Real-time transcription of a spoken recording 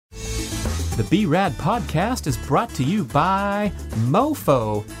The B-Rad podcast is brought to you by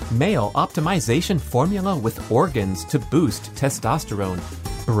MoFo, male optimization formula with organs to boost testosterone.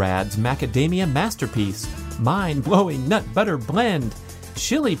 Brad's Macadamia Masterpiece, mind-blowing nut butter blend.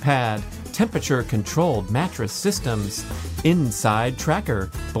 Chili Pad, temperature-controlled mattress systems. Inside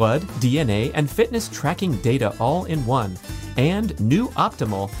Tracker, blood, DNA, and fitness tracking data all in one. And New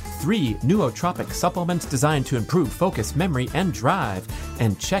Optimal, 3 nootropic supplements designed to improve focus, memory, and drive.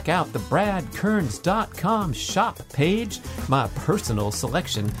 And check out the bradkearns.com shop page, my personal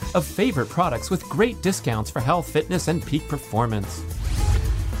selection of favorite products with great discounts for health, fitness, and peak performance.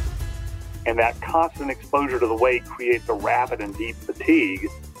 And that constant exposure to the weight creates a rapid and deep fatigue.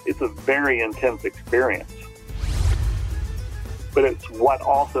 It's a very intense experience. But it's what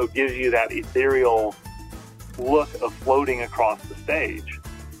also gives you that ethereal look of floating across the stage.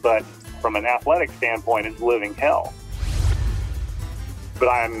 But from an athletic standpoint, it's living hell. But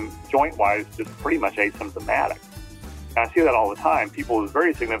I'm joint-wise just pretty much asymptomatic. And I see that all the time. People with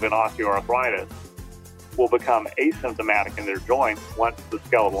very significant osteoarthritis will become asymptomatic in their joints once the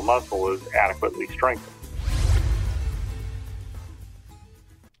skeletal muscle is adequately strengthened.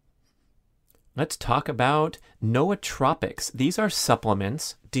 Let's talk about nootropics. These are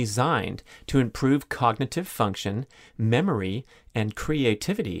supplements designed to improve cognitive function, memory, and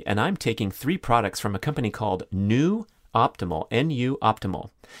creativity. And I'm taking 3 products from a company called New Optimal, NU Optimal.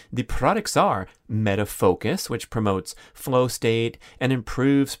 The products are MetaFocus, which promotes flow state and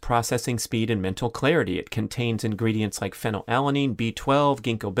improves processing speed and mental clarity. It contains ingredients like phenylalanine, B12,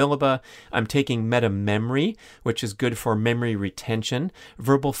 ginkgo biloba. I'm taking MetaMemory, which is good for memory retention,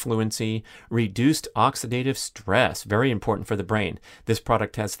 verbal fluency, reduced oxidative stress, very important for the brain. This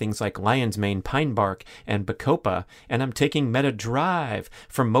product has things like lion's mane, pine bark, and bacopa. And I'm taking MetaDrive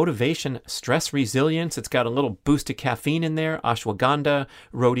for motivation, stress resilience. It's got a little boost of caffeine in there, ashwagandha,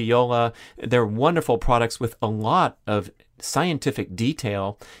 rhodiola. They're wonderful products with a lot of scientific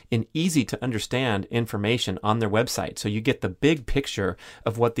detail and easy to understand information on their website. So you get the big picture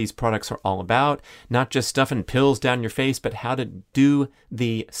of what these products are all about, not just stuffing pills down your face, but how to do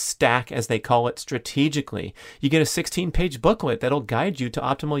the stack, as they call it, strategically. You get a 16-page booklet that'll guide you to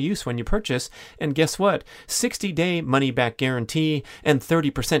optimal use when you purchase. And guess what? 60-day money-back guarantee and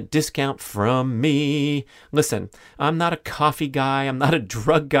 30% discount from me. Listen, I'm not a coffee guy. I'm not a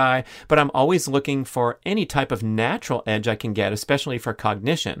drug guy, but I'm always looking for any type of natural edge I can get, especially for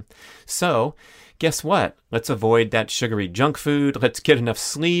cognition. So, guess what? Let's avoid that sugary junk food. Let's get enough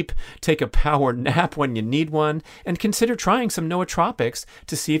sleep, take a power nap when you need one, and consider trying some nootropics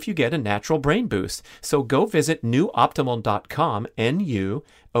to see if you get a natural brain boost. So go visit newoptimal.com, NUOPTIMAL,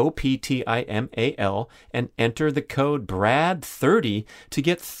 and enter the code BRAD30 to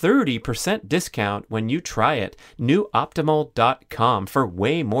get 30% discount when you try it. Newoptimal.com for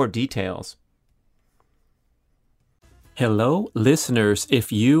way more details. Hello, listeners.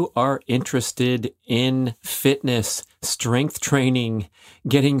 If you are interested in fitness, strength training,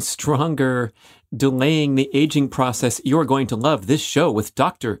 getting stronger, delaying the aging process, you're going to love this show with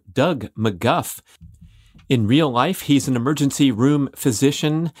Dr. Doug McGuff. In real life, he's an emergency room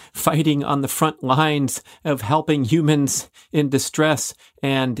physician fighting on the front lines of helping humans in distress,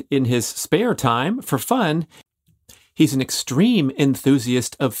 and in his spare time, for fun, he's an extreme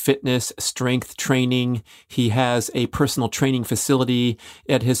enthusiast of fitness, strength training. He has a personal training facility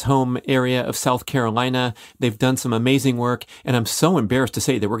at his home area of South Carolina. They've done some amazing work, and I'm so embarrassed to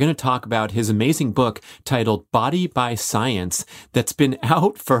say that we're going to talk about his amazing book titled Body by Science that's been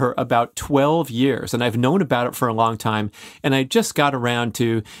out for about 12 years, and I've known about it for a long time, and I just got around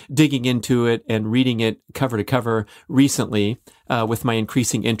to digging into it and reading it cover to cover recently. With my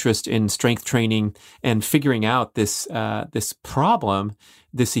increasing interest in strength training and figuring out this problem,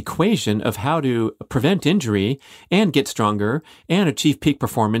 this equation of how to prevent injury and get stronger and achieve peak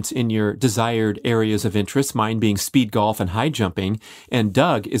performance in your desired areas of interest, mine being speed golf and high jumping. And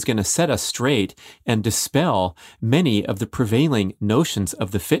Doug is going to set us straight and dispel many of the prevailing notions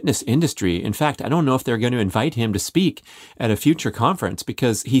of the fitness industry. In fact, I don't know if they're going to invite him to speak at a future conference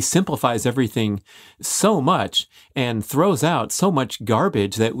because he simplifies everything so much and throws out so much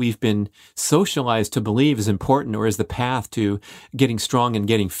garbage that we've been socialized to believe is important or is the path to getting strong and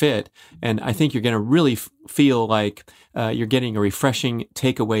getting fit. And I think you're going to really feel like you're getting a refreshing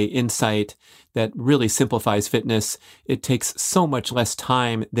takeaway insight that really simplifies fitness. It takes so much less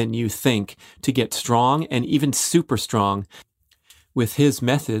time than you think to get strong and even super strong. with his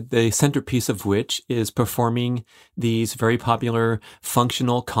method, the centerpiece of which is performing these very popular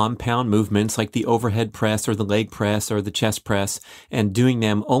functional compound movements like the overhead press or the leg press or the chest press, and doing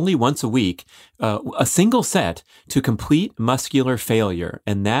them only once a week, a single set to complete muscular failure.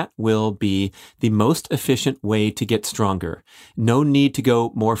 And that will be the most efficient way to get stronger. No need to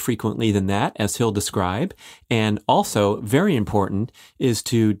go more frequently than that, as he'll describe. And also, very important, is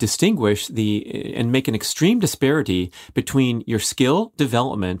to distinguish and make an extreme disparity between your skill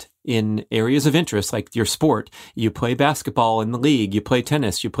development in areas of interest, like your sport. You play basketball in the league, you play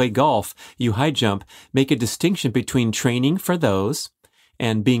tennis, you play golf, you high jump. Make a distinction between training for those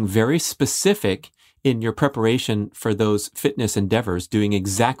and being very specific in your preparation for those fitness endeavors, doing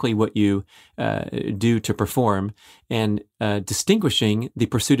exactly what you do to perform, and distinguishing the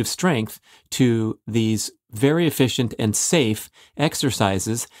pursuit of strength to these very efficient and safe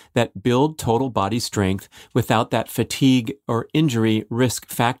exercises that build total body strength without that fatigue or injury risk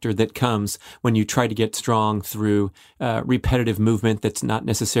factor that comes when you try to get strong through repetitive movement that's not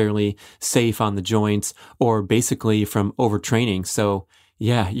necessarily safe on the joints, or basically from overtraining. So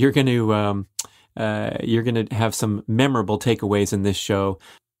yeah, you're going to have some memorable takeaways in this show.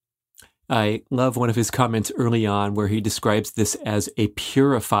 I love one of his comments early on where he describes this as a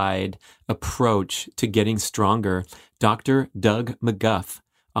purified approach to getting stronger. Dr. Doug McGuff,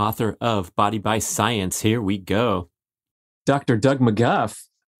 author of Body by Science. Here we go. Dr. Doug McGuff.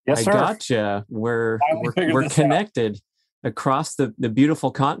 Yes, sir. I gotcha. We're connected across the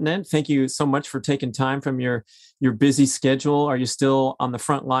beautiful continent. Thank you so much for taking time from your busy schedule. Are you still on the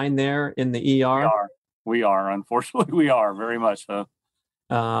front line there in the ER? We are. Unfortunately, we are very much so.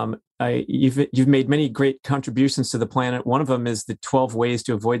 You've made many great contributions to the planet. One of them is the 12 ways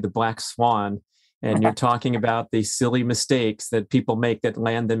to avoid the black swan. And you're talking about the silly mistakes that people make that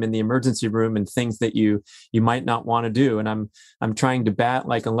land them in the emergency room, and things that you might not want to do. And I'm trying to bat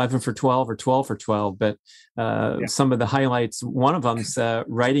like 11 for 12 or 12 for 12. But some of the highlights, one of them's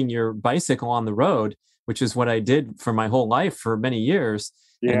riding your bicycle on the road, which is what I did for my whole life for many years.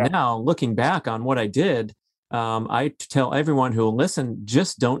 Yeah. And now looking back on what I did, I tell everyone who will listen,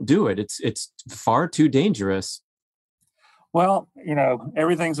 just don't do it. It's far too dangerous. Well,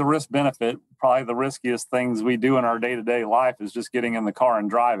 everything's a risk benefit. Probably the riskiest things we do in our day-to-day life is just getting in the car and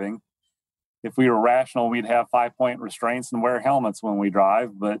driving. If we were rational, we'd have 5-point restraints and wear helmets when we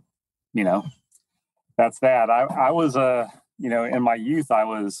drive. But, that's that. I was, in my youth, I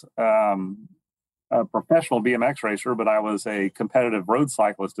was a professional BMX racer, but I was a competitive road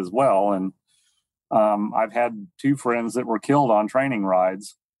cyclist as well. And I've had 2 friends that were killed on training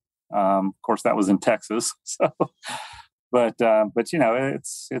rides. Of course, that was in Texas. So, but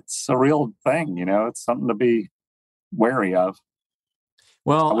it's a real thing. It's something to be wary of.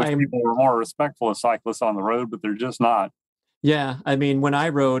 Well, I wish people were more respectful of cyclists on the road, but they're just not. Yeah, I mean, when I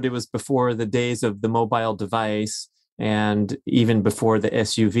rode, it was before the days of the mobile device, and even before the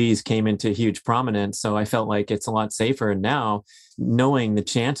SUVs came into huge prominence. So I felt like it's a lot safer. And now, knowing the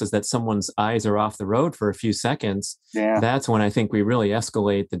chances that someone's eyes are off the road for a few seconds, that's when I think we really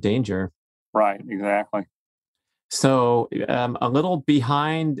escalate the danger. Right, exactly. So a little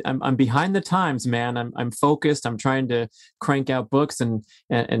behind. I'm behind the times, man. I'm focused. I'm trying to crank out books and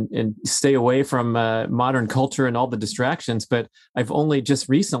stay away from modern culture and all the distractions. But I've only just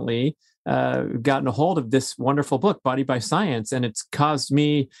recently gotten a hold of this wonderful book, Body by Science, and it's caused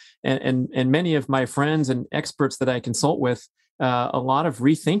me and many of my friends and experts that I consult with a lot of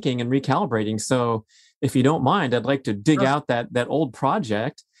rethinking and recalibrating. So if you don't mind, I'd like to dig out that old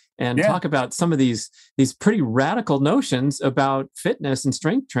project and talk about some of these pretty radical notions about fitness and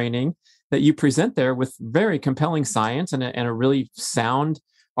strength training that you present there with very compelling science and a really sound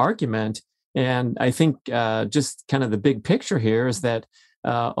argument. And I think just kind of the big picture here is that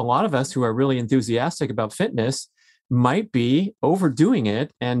a lot of us who are really enthusiastic about fitness might be overdoing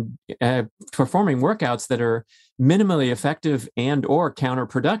it and performing workouts that are minimally effective and or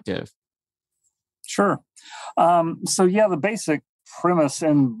counterproductive. Sure. The basic premise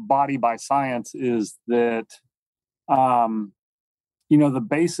in Body by Science is that, the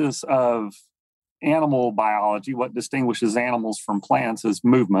basis of animal biology, what distinguishes animals from plants, is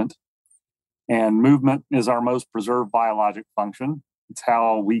movement. And movement is our most preserved biologic function. It's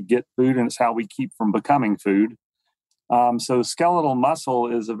how we get food, and it's how we keep from becoming food. So skeletal muscle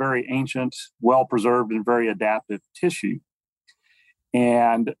is a very ancient, well-preserved, and very adaptive tissue.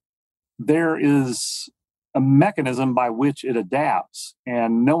 And there is a mechanism by which it adapts.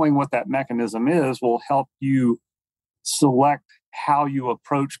 And knowing what that mechanism is will help you select how you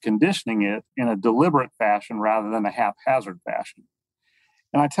approach conditioning it in a deliberate fashion rather than a haphazard fashion.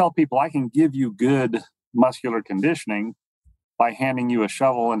 And I tell people I can give you good muscular conditioning by handing you a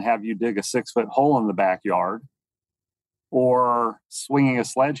shovel and have you dig a 6-foot hole in the backyard, or swinging a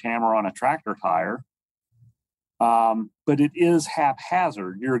sledgehammer on a tractor tire. But it is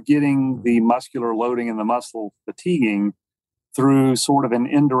haphazard. You're getting the muscular loading and the muscle fatiguing through sort of an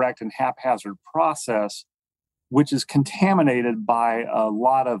indirect and haphazard process, which is contaminated by a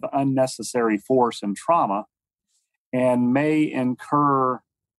lot of unnecessary force and trauma, and may incur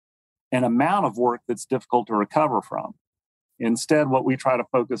an amount of work that's difficult to recover from. Instead, what we try to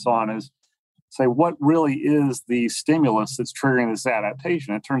focus on is say, what really is the stimulus that's triggering this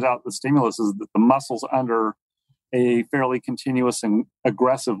adaptation? It turns out the stimulus is that the muscle's under a fairly continuous and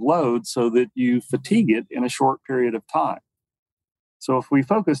aggressive load so that you fatigue it in a short period of time. So if we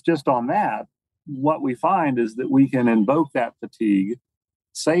focus just on that, what we find is that we can invoke that fatigue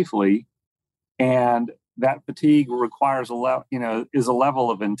safely, and that fatigue requires is a level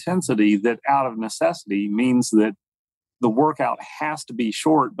of intensity that out of necessity means that the workout has to be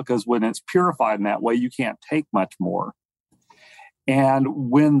short, because when it's purified in that way, you can't take much more. And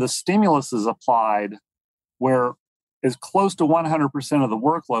when the stimulus is applied, where as close to 100% of the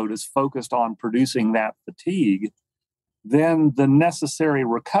workload is focused on producing that fatigue, then the necessary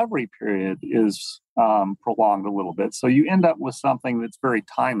recovery period is prolonged a little bit. So you end up with something that's very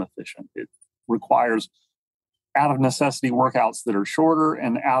time efficient. It requires, out of necessity, workouts that are shorter,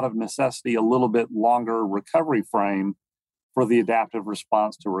 and out of necessity, a little bit longer recovery frame for the adaptive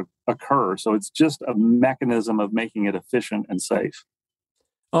response to occur. So it's just a mechanism of making it efficient and safe.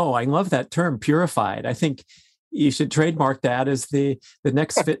 Oh, I love that term, purified. I think you should trademark that as the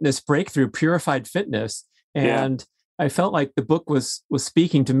next fitness breakthrough, purified fitness. And I felt like the book was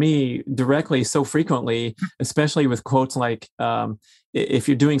speaking to me directly so frequently, especially with quotes like, if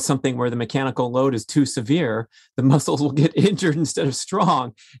you're doing something where the mechanical load is too severe, the muscles will get injured instead of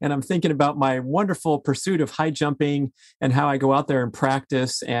strong. And I'm thinking about my wonderful pursuit of high jumping and how I go out there and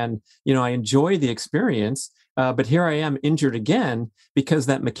practice. And, I enjoy the experience. But here I am injured again because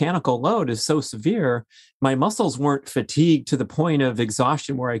that mechanical load is so severe. My muscles weren't fatigued to the point of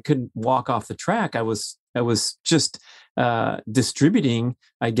exhaustion where I couldn't walk off the track. I was just distributing,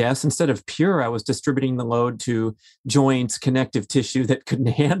 I guess, instead of pure, I was distributing the load to joints, connective tissue that couldn't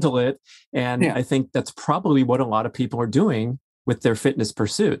handle it. And I think that's probably what a lot of people are doing with their fitness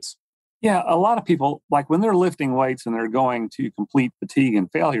pursuits. Yeah, a lot of people, like when they're lifting weights and they're going to complete fatigue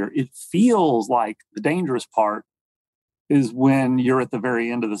and failure, it feels like the dangerous part is when you're at the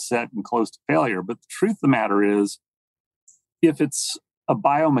very end of the set and close to failure. But the truth of the matter is, if it's a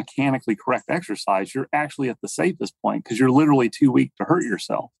biomechanically correct exercise, you're actually at the safest point because you're literally too weak to hurt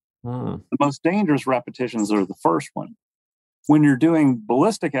yourself. The most dangerous repetitions are the first one. When you're doing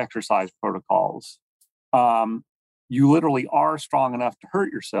ballistic exercise protocols, you literally are strong enough to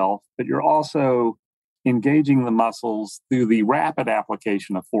hurt yourself, but you're also engaging the muscles through the rapid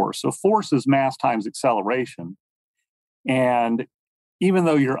application of force. So force is mass times acceleration. And even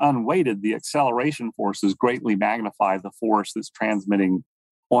though you're unweighted, the acceleration forces greatly magnify the force that's transmitting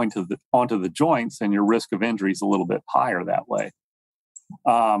onto the joints, and your risk of injury is a little bit higher that way.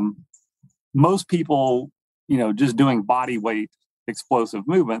 Most people, just doing body weight explosive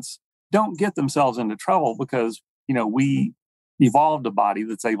movements don't get themselves into trouble because, we evolved a body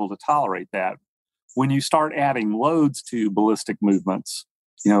that's able to tolerate that. When you start adding loads to ballistic movements,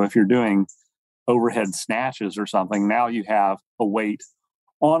 if you're doing overhead snatches or something, now you have a weight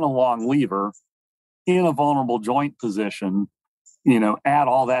on a long lever in a vulnerable joint position, add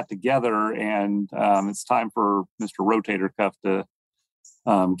all that together, and it's time for Mr. Rotator Cuff to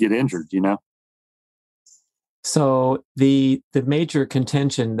get injured, So the major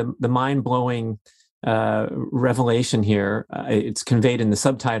contention, the mind-blowing revelation here, it's conveyed in the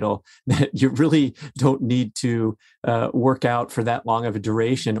subtitle that you really don't need to work out for that long of a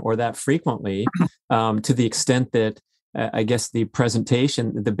duration or that frequently, to the extent that I guess the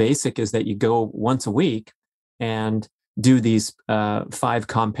presentation, the basic is that you go once a week and do these 5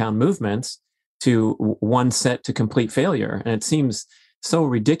 compound movements to one set to complete failure. And it seems so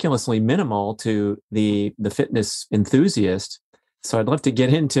ridiculously minimal to the fitness enthusiast. So I'd love to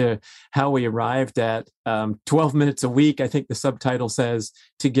get into how we arrived at 12 minutes a week. I think the subtitle says,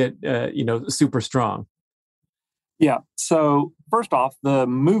 to get super strong. Yeah. So first off, the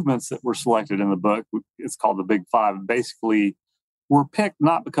movements that were selected in the book, it's called the Big Five, basically were picked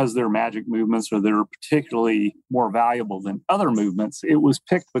not because they're magic movements or they're particularly more valuable than other movements. It was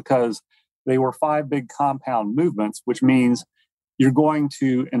picked because they were 5 big compound movements, which means you're going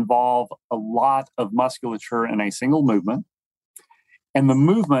to involve a lot of musculature in a single movement. And the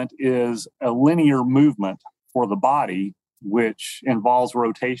movement is a linear movement for the body, which involves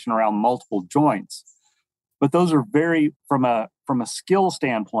rotation around multiple joints. But those are from a skill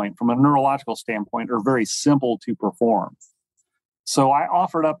standpoint, from a neurological standpoint, are very simple to perform. So I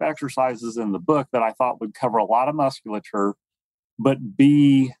offered up exercises in the book that I thought would cover a lot of musculature, but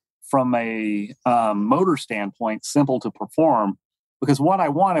be, from a motor standpoint, simple to perform. Because what I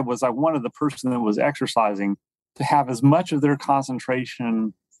wanted the person that was exercising to have as much of their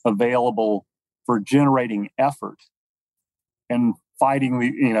concentration available for generating effort and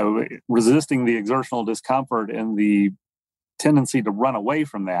resisting the exertional discomfort and the tendency to run away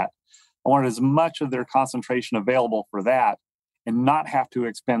from that. I wanted as much of their concentration available for that and not have to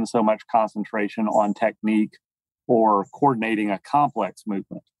expend so much concentration on technique or coordinating a complex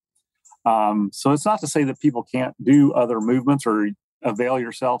movement. So it's not to say that people can't do other movements or avail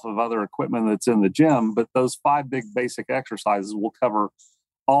yourself of other equipment that's in the gym, but those 5 big basic exercises will cover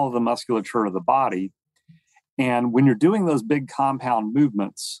all of the musculature of the body. And when you're doing those big compound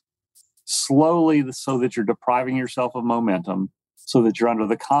movements, slowly, so that you're depriving yourself of momentum, so that you're under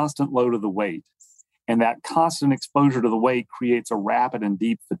the constant load of the weight, and that constant exposure to the weight creates a rapid and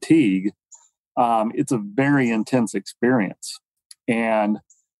deep fatigue, it's a very intense experience. And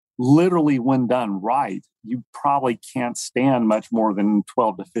literally, when done right, you probably can't stand much more than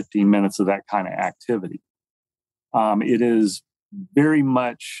 12 to 15 minutes of that kind of activity. It is very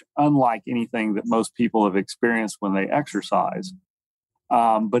much unlike anything that most people have experienced when they exercise.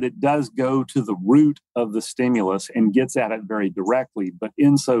 But it does go to the root of the stimulus and gets at it very directly. But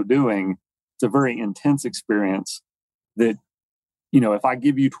in so doing, it's a very intense experience that, if I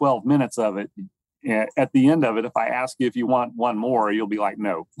give you 12 minutes of it, at the end of it, if I ask you if you want one more, you'll be like,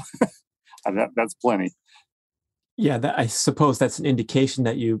 no, that's plenty. Yeah, I suppose that's an indication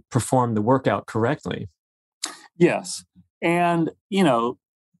that you performed the workout correctly. Yes. And,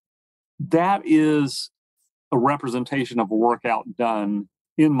 that is a representation of a workout done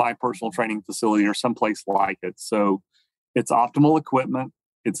in my personal training facility or someplace like it. So it's optimal equipment.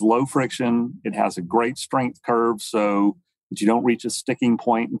 It's low friction. It has a great strength curve so that you don't reach a sticking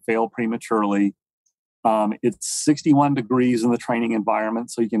point and fail prematurely. It's 61 degrees in the training environment,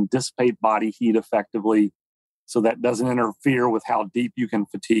 so you can dissipate body heat effectively. So that doesn't interfere with how deep you can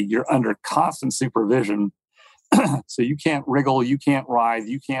fatigue. You're under constant supervision. So you can't wriggle, you can't writhe,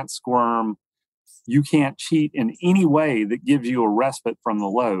 you can't squirm, you can't cheat in any way that gives you a respite from the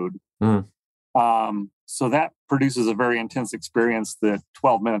load. So that produces a very intense experience that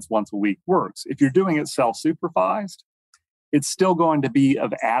 12 minutes once a week works. If you're doing it self-supervised, it's still going to be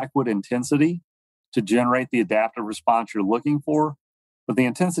of adequate intensity to generate the adaptive response you're looking for. But the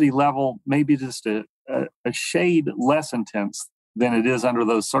intensity level may be just a shade less intense than it is under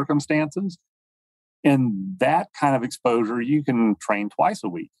those circumstances. And that kind of exposure, you can train twice a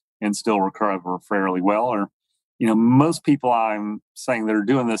week and still recover fairly well. Or, most people I'm saying that are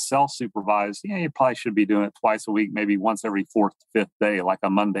doing this self-supervised, you probably should be doing it twice a week, maybe once every 4th to 5th day, like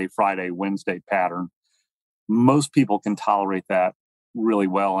a Monday, Friday, Wednesday pattern. Most people can tolerate that really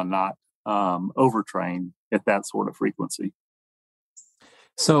well and not overtrain at that sort of frequency.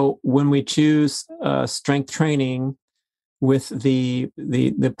 So when we choose strength training with the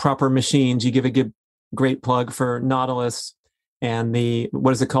proper machines, you give a great plug for Nautilus and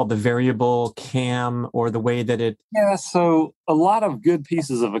what is it called? The variable cam, or the way that it... Yeah, so a lot of good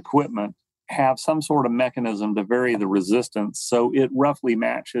pieces of equipment have some sort of mechanism to vary the resistance so it roughly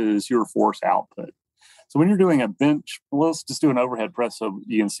matches your force output. So when you're doing a bench, let's just do an overhead press so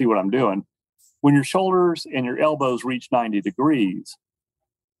you can see what I'm doing. When your shoulders and your elbows reach 90 degrees,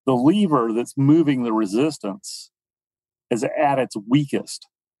 the lever that's moving the resistance is at its weakest.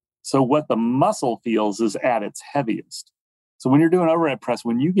 So what the muscle feels is at its heaviest. So when you're doing overhead press,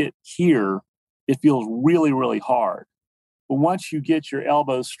 when you get here, it feels really, really hard. But once you get your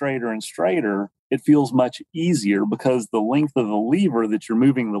elbows straighter and straighter, it feels much easier because the length of the lever that you're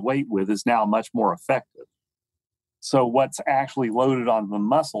moving the weight with is now much more effective. So what's actually loaded on the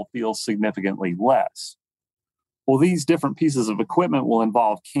muscle feels significantly less. Well, these different pieces of equipment will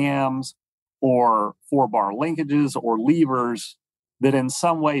involve cams or 4-bar linkages or levers that in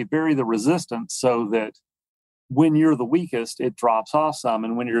some way vary the resistance so that when you're the weakest, it drops off some,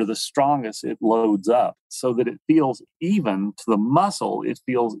 and when you're the strongest, it loads up so that it feels even to the muscle. It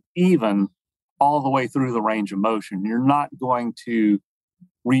feels even all the way through the range of motion. You're not going to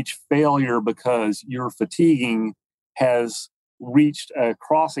reach failure because your fatiguing has reached a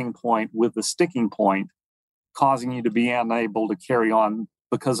crossing point with the sticking point, causing you to be unable to carry on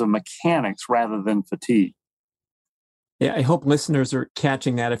because of mechanics rather than fatigue. Yeah, I hope listeners are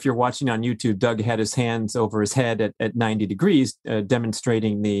catching that. If you're watching on YouTube, Doug had his hands over his head at 90 degrees,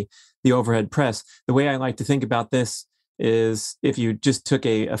 demonstrating the overhead press. The way I like to think about this is if you just took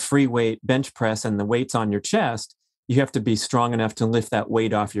a free weight bench press and the weight's on your chest, you have to be strong enough to lift that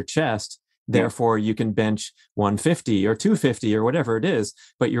weight off your chest. Therefore, you can bench 150 or 250 or whatever it is,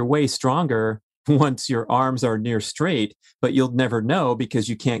 but you're way stronger once your arms are near straight, but you'll never know because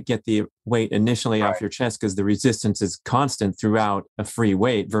you can't get the weight initially off your chest because the resistance is constant throughout a free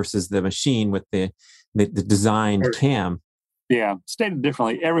weight versus the machine with the designed cam. Yeah. Stated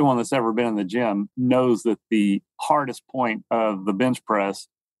differently, everyone that's ever been in the gym knows that the hardest point of the bench press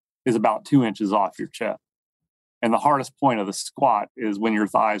is about 2 inches off your chest. And the hardest point of the squat is when your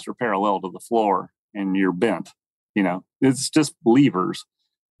thighs are parallel to the floor and you're bent. It's just levers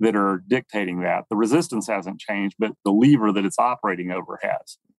that are dictating that. The resistance hasn't changed, but the lever that it's operating over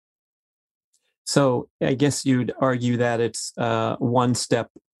has. So I guess you'd argue that it's one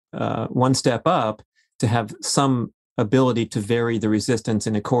step up to have some ability to vary the resistance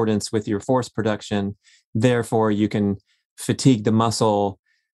in accordance with your force production. Therefore, you can fatigue the muscle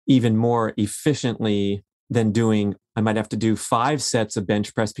even more efficiently than doing, I might have to do 5 sets of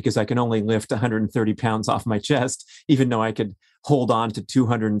bench press because I can only lift 130 pounds off my chest, even though I could hold on to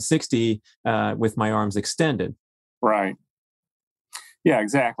 260 with my arms extended. Right. Yeah,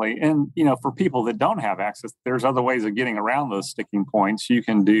 exactly. And, for people that don't have access, there's other ways of getting around those sticking points. You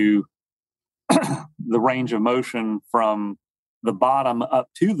can do the range of motion from the bottom up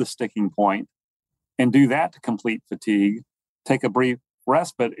to the sticking point and do that to complete fatigue, take a brief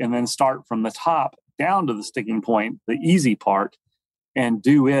respite, and then start from the top down to the sticking point, the easy part, and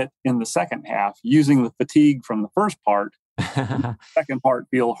do it in the second half using the fatigue from the first part. The second part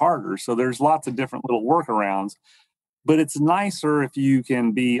feel harder. So there's lots of different little workarounds, but it's nicer if you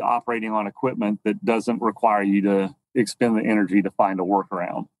can be operating on equipment that doesn't require you to expend the energy to find a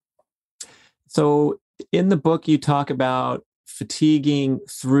workaround. So in the book, you talk about fatiguing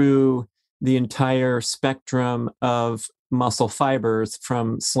through the entire spectrum of muscle fibers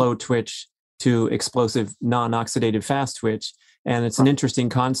from slow twitch to explosive non-oxidative fast twitch. And it's an interesting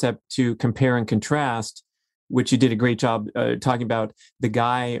concept to compare and contrast, which you did a great job talking about. The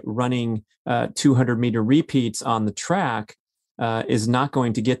guy running 200-meter repeats on the track is not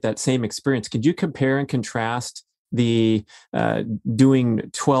going to get that same experience. Could you compare and contrast the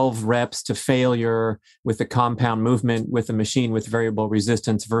doing 12 reps to failure with a compound movement with a machine with variable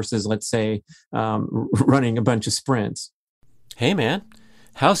resistance versus, let's say, running a bunch of sprints? Hey, man,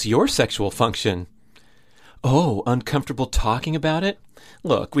 how's your sexual function? Oh, uncomfortable talking about it?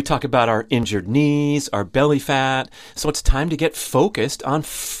 Look, we talk about our injured knees, our belly fat, so it's time to get focused on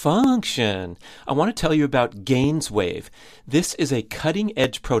function. I want to tell you about GainsWave. This is a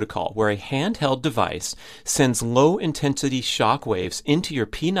cutting-edge protocol where a handheld device sends low-intensity shock waves into your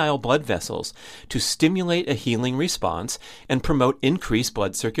penile blood vessels to stimulate a healing response and promote increased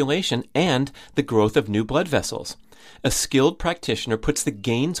blood circulation and the growth of new blood vessels. A skilled practitioner puts the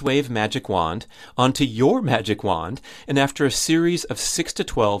GainsWave magic wand onto your magic wand, and after a series of 6 to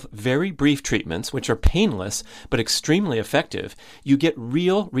 12 very brief treatments, which are painless but extremely effective, you get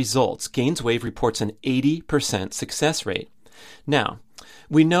real results. GainsWave reports an 80% success rate. Now,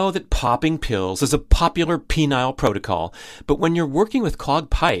 we know that popping pills is a popular penile protocol, but when you're working with clogged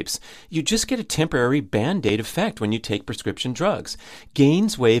pipes, you just get a temporary Band-Aid effect when you take prescription drugs.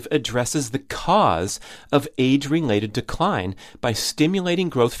 GainsWave addresses the cause of age-related decline by stimulating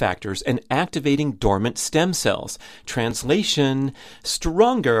growth factors and activating dormant stem cells. Translation: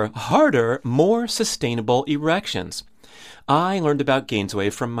 stronger, harder, more sustainable erections. I learned about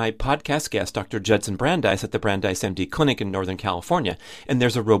GainsWave from my podcast guest, Dr. Judson Brandeis at the Brandeis MD Clinic in Northern California, and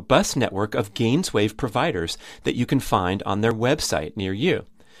there's a robust network of GainsWave providers that you can find on their website near you.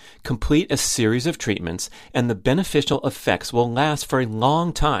 Complete a series of treatments, and the beneficial effects will last for a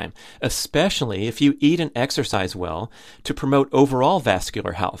long time, especially if you eat and exercise well to promote overall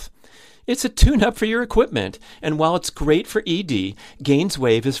vascular health. It's a tune-up for your equipment, and while it's great for ED,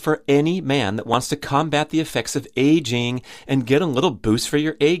 GainsWave is for any man that wants to combat the effects of aging and get a little boost for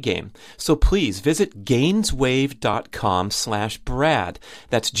your A-game. So please visit gainswave.com/Brad.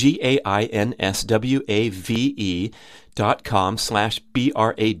 That's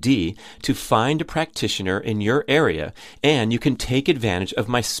GAINSWAVE.com/BRAD to find a practitioner in your area, and you can take advantage of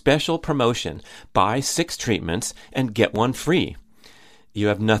my special promotion. Buy 6 treatments and get 1 free. You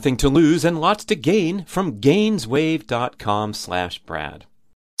have nothing to lose and lots to gain from gainswave.com/Brad.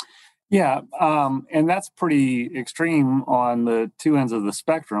 Yeah, and that's pretty extreme on the 2 ends of the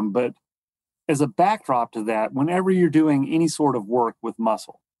spectrum. But as a backdrop to that, whenever you're doing any sort of work with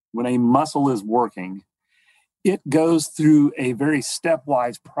muscle, when a muscle is working, it goes through a very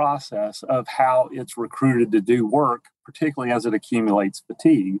stepwise process of how it's recruited to do work, particularly as it accumulates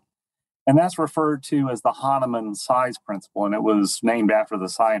fatigue. And that's referred to as the Hahnemann size principle, and it was named after the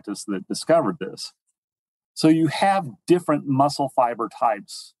scientist that discovered this. So you have different muscle fiber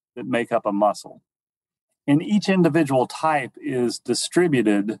types that make up a muscle. And each individual type is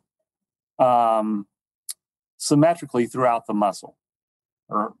distributed symmetrically throughout the muscle,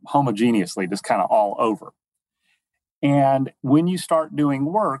 or homogeneously, just kind of all over. And when you start doing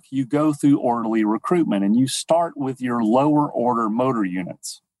work, you go through orderly recruitment, and you start with your lower order motor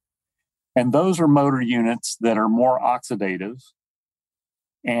units. And those are motor units that are more oxidative,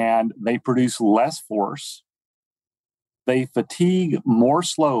 and they produce less force, they fatigue more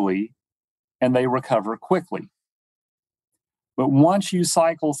slowly, and they recover quickly. But once you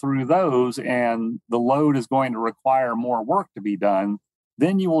cycle through those and the load is going to require more work to be done,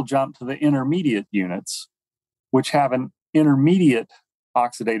 then you will jump to the intermediate units, which have an intermediate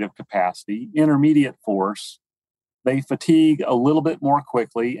oxidative capacity, intermediate force. They fatigue a little bit more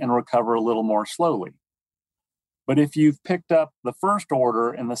quickly and recover a little more slowly. But if you've picked up the first order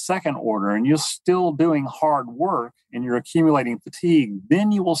and the second order and you're still doing hard work and you're accumulating fatigue,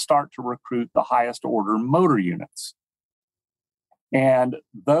 then you will start to recruit the highest order motor units. And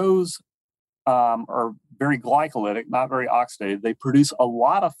those are very glycolytic, not very oxidative. They produce a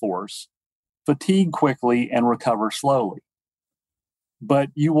lot of force, fatigue quickly, and recover slowly. But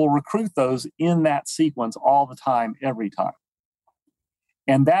you will recruit those in that sequence all the time, every time.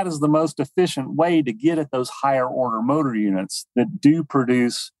 And that is the most efficient way to get at those higher order motor units that do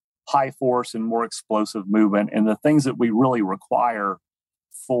produce high force and more explosive movement, and the things that we really require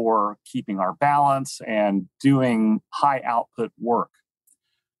for keeping our balance and doing high output work.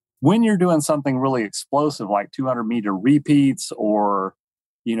 When you're doing something really explosive like 200-meter repeats or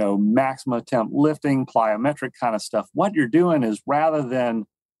maximum attempt lifting, plyometric kind of stuff, what you're doing is, rather than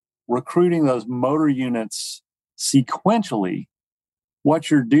recruiting those motor units sequentially,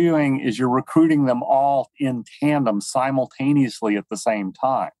 what you're doing is you're recruiting them all in tandem simultaneously at the same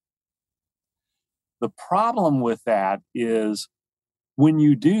time. The problem with that is when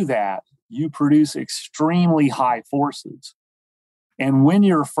you do that, you produce extremely high forces. And when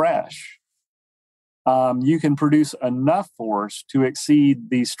you're fresh, you can produce enough force to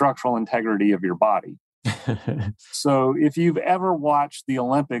exceed the structural integrity of your body. So if you've ever watched the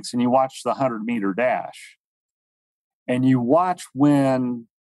Olympics and you watch the 100-meter dash, and you watch when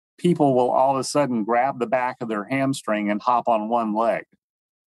people will all of a sudden grab the back of their hamstring and hop on one leg,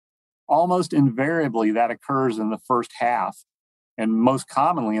 almost invariably that occurs in the first half, and most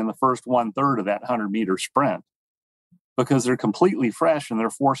commonly in the first 1/3 of that 100-meter sprint, because they're completely fresh and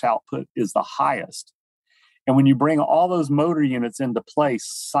their force output is the highest. And when you bring all those motor units into place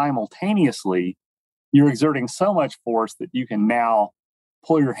simultaneously, you're exerting so much force that you can now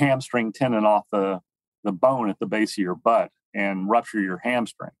pull your hamstring tendon off the bone at the base of your butt and rupture your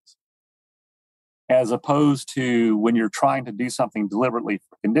hamstrings. As opposed to when you're trying to do something deliberately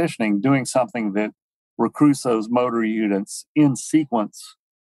for conditioning, doing something that recruits those motor units in sequence,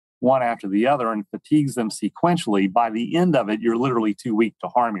 one after the other, and fatigues them sequentially. By the end of it, you're literally too weak to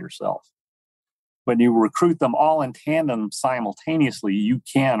harm yourself. When you recruit them all in tandem simultaneously, you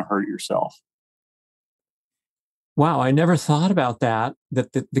can hurt yourself. Wow, I never thought about that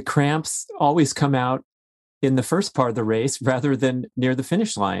the cramps always come out in the first part of the race rather than near the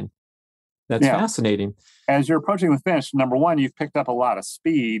finish line. That's fascinating. As you're approaching the finish, number one, you've picked up a lot of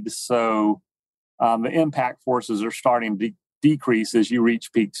speed, so the impact forces are starting to decrease as you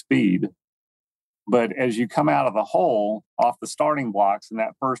reach peak speed. But as you come out of the hole, off the starting blocks in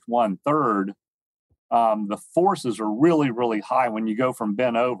that first 1/3, the forces are really, really high when you go from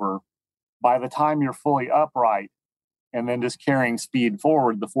bent over. By the time you're fully upright and then just carrying speed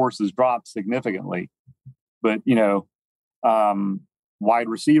forward, the forces drop significantly. But, wide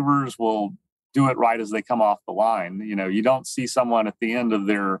receivers will do it right as they come off the line. You don't see someone at the end of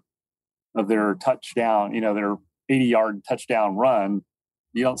their touchdown, their 80-yard touchdown run.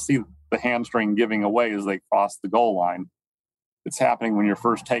 You don't see the hamstring giving away as they cross the goal line. It's happening when you're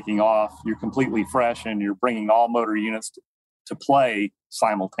first taking off. You're completely fresh and you're bringing all motor units to play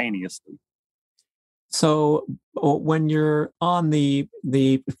simultaneously. So when you're on the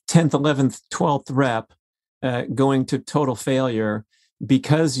 10th, 11th, 12th rep, going to total failure,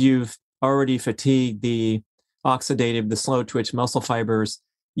 because you've already fatigued the oxidative, the slow twitch muscle fibers,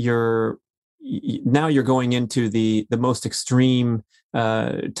 now you're going into the most extreme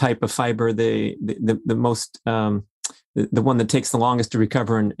type of fiber, the most the one that takes the longest to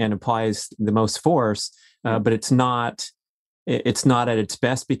recover and applies the most force, but it's not at its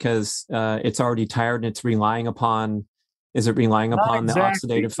best because it's already tired and it's relying upon. Is it relying upon the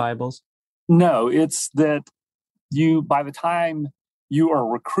oxidative fibers? No, it's that by the time you are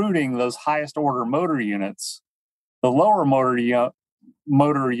recruiting those highest order motor units, the lower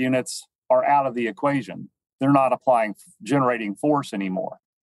motor units are out of the equation. They're not generating force anymore.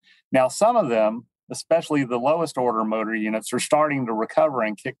 Now, some of them, especially the lowest order motor units, are starting to recover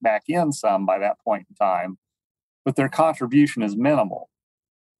and kick back in some by that point in time, but their contribution is minimal.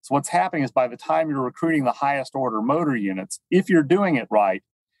 So what's happening is by the time you're recruiting the highest order motor units, if you're doing it right,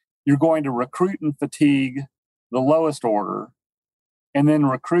 you're going to recruit and fatigue the lowest order, and then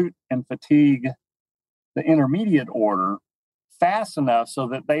recruit and fatigue the intermediate order fast enough so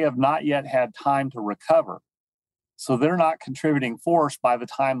that they have not yet had time to recover. So they're not contributing force by the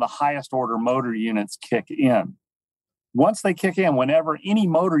time the highest order motor units kick in. Once they kick in, whenever any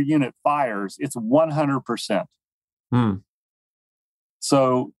motor unit fires, it's 100%.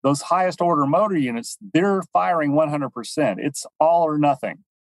 So those highest order motor units, they're firing 100%. It's all or nothing.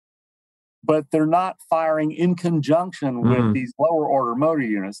 But they're not firing in conjunction with these lower order motor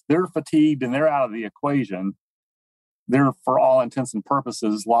units. They're fatigued and they're out of the equation. They're, for all intents and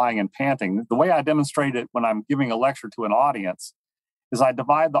purposes, lying and panting. The way I demonstrate it when I'm giving a lecture to an audience is I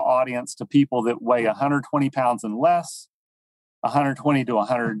divide the audience to people that weigh 120 pounds and less, 120 to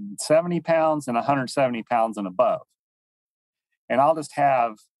 170 pounds, and 170 pounds and above. And I'll just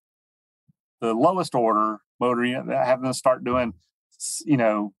have the lowest order motor unit, have them start doing,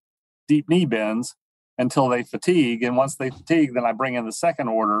 deep knee bends until they fatigue. And once they fatigue, then I bring in the second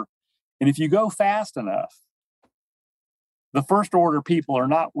order. And if you go fast enough, the first order people are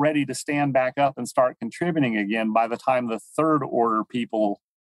not ready to stand back up and start contributing again by the time the third order people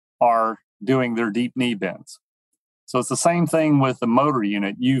are doing their deep knee bends. So it's the same thing with the motor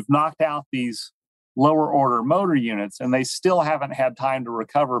unit. You've knocked out these lower order motor units, and they still haven't had time to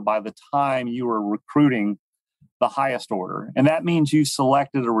recover by the time you are recruiting the highest order. And that means you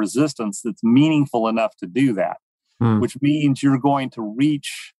selected a resistance that's meaningful enough to do that, which means you're going to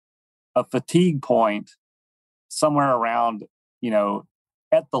reach a fatigue point somewhere around,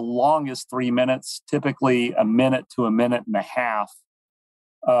 at the longest 3 minutes, typically a minute to a minute and a half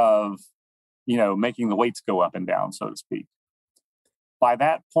of, making the weights go up and down, so to speak. By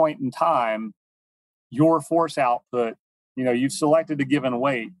that point in time, your force output, you've selected a given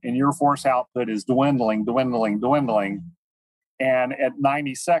weight and your force output is dwindling. And at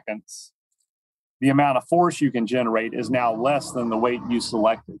 90 seconds, the amount of force you can generate is now less than the weight you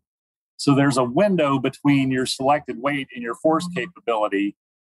selected. So there's a window between your selected weight and your force capability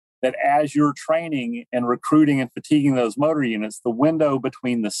that as you're training and recruiting and fatiguing those motor units, the window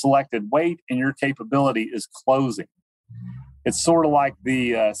between the selected weight and your capability is closing. It's sort of like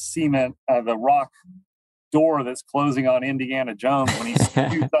the the rock door that's closing on Indiana Jones when he shoots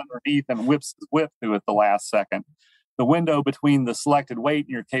underneath and whips his whip through at the last second. The window between the selected weight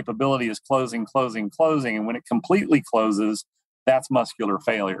and your capability is closing. And when it completely closes, that's muscular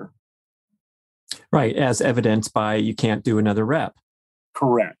failure. Right, as evidenced by you can't do another rep.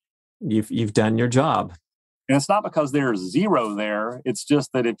 Correct. You've done your job. And it's not because there's zero there. It's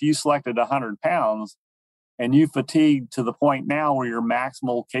just that if you selected 100 pounds and you fatigued to the point now where your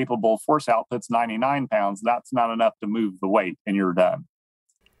maximal capable force output's 99 pounds, that's not enough to move the weight and you're done.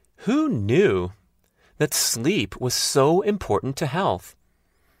 Who knew that sleep was so important to health?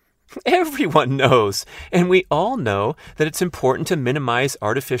 Everyone knows, and we all know that it's important to minimize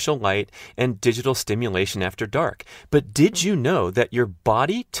artificial light and digital stimulation after dark. But did you know that your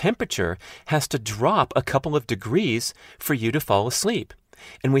body temperature has to drop a couple of degrees for you to fall asleep?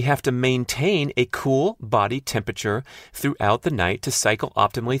 And we have to maintain a cool body temperature throughout the night to cycle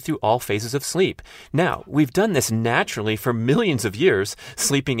optimally through all phases of sleep. Now, we've done this naturally for millions of years,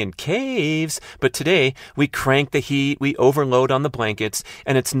 sleeping in caves, but today we crank the heat, we overload on the blankets,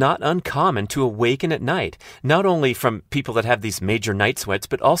 and it's not uncommon to awaken at night, not only from people that have these major night sweats,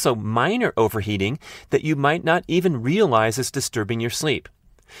 but also minor overheating that you might not even realize is disturbing your sleep.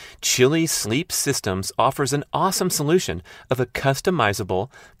 Chili Sleep Systems offers an awesome solution of a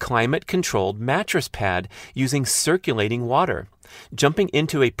customizable, climate-controlled mattress pad using circulating water. Jumping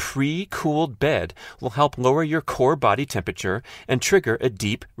into a pre-cooled bed will help lower your core body temperature and trigger a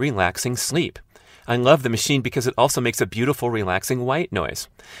deep, relaxing sleep. I love the machine because it also makes a beautiful, relaxing white noise.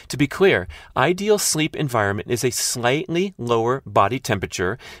 To be clear, ideal sleep environment is a slightly lower body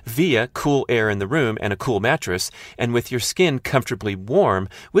temperature via cool air in the room and a cool mattress, and with your skin comfortably warm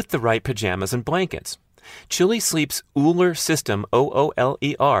with the right pajamas and blankets. Chili Sleep's Ooler system,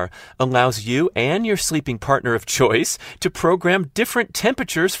 OOLER, allows you and your sleeping partner of choice to program different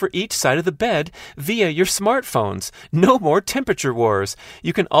temperatures for each side of the bed via your smartphones. No more temperature wars.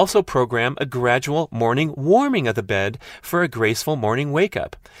 You can also program a gradual morning warming of the bed for a graceful morning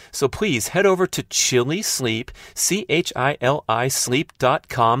wake-up. So please head over to Chili Sleep, CHILI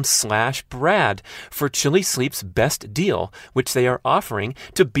sleep.com/Brad for Chili Sleep's best deal, which they are offering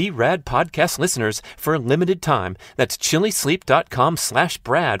to B-Rad podcast listeners for a limited time. That's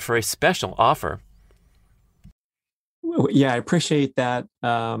chilisleep.com/Brad for a special offer. Yeah, I appreciate that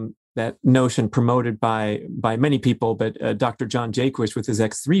that notion promoted by many people, but Dr. John Jaquish with his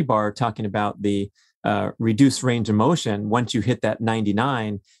X3 bar talking about the reduced range of motion. Once you hit that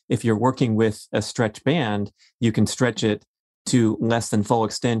 99, if you're working with a stretch band, you can stretch it to less than full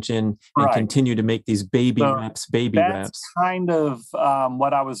extension and continue to make these baby reps. That's kind of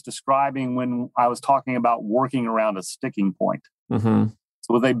what I was describing when I was talking about working around a sticking point. Mm-hmm.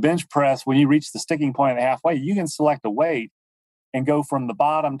 So with a bench press, when you reach the sticking point at halfway, you can select a weight and go from the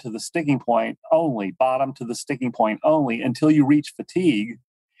bottom to the sticking point only, bottom to the sticking point only until you reach fatigue.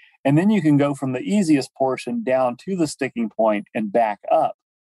 And then you can go from the easiest portion down to the sticking point and back up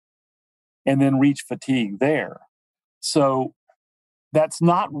and then reach fatigue there. So that's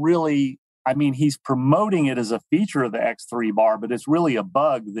not really, I mean, he's promoting it as a feature of the X3 bar, but it's really a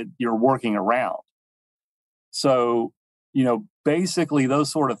bug that you're working around. So, basically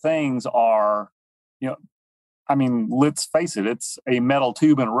those sort of things are, I mean, let's face it, it's a metal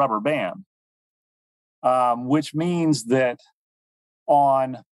tube and a rubber band, which means that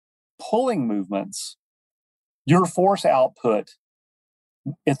on pulling movements, your force output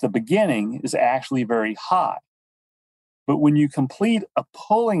at the beginning is actually very high. But when you complete a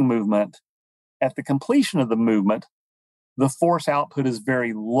pulling movement, at the completion of the movement, the force output is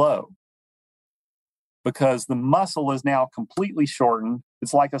very low because the muscle is now completely shortened.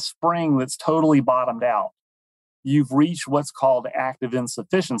 It's like a spring that's totally bottomed out. You've reached what's called active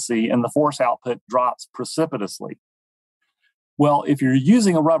insufficiency, and the force output drops precipitously. Well, if you're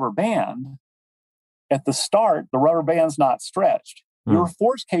using a rubber band, at the start, the rubber band's not stretched. Your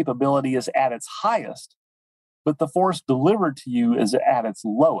force capability is at its highest, but the force delivered to you is at its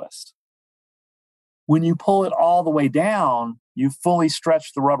lowest. When you pull it all the way down, you fully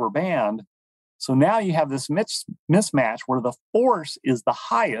stretch the rubber band. So now you have this mismatch where the force is the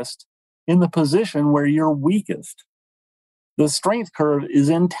highest in the position where you're weakest. The strength curve is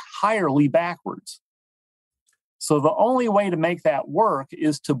entirely backwards. So the only way to make that work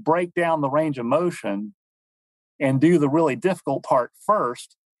is to break down the range of motion and do the really difficult part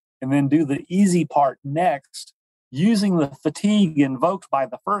first, and then do the easy part next, using the fatigue invoked by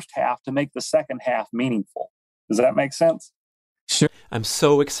the first half to make the second half meaningful. Does that make sense? Sure. I'm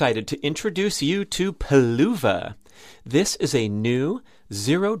so excited to introduce you to Peluva. This is a new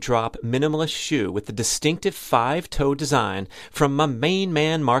zero-drop minimalist shoe with the distinctive 5-toe design from my main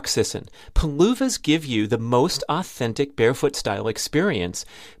man, Mark Sisson. Peluvas give you the most authentic barefoot style experience,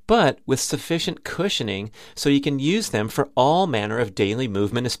 but with sufficient cushioning so you can use them for all manner of daily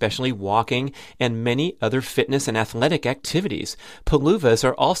movement, especially walking and many other fitness and athletic activities. Peluvas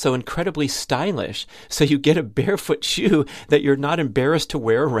are also incredibly stylish, so you get a barefoot shoe that you're not embarrassed to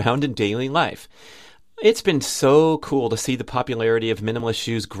wear around in daily life. It's been so cool to see the popularity of minimalist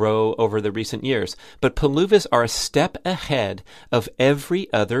shoes grow over the recent years, but Peluvas are a step ahead of every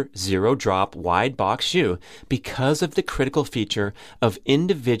other zero-drop wide-box shoe because of the critical feature of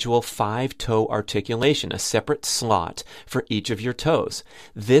individual 5-toe articulation, a separate slot for each of your toes.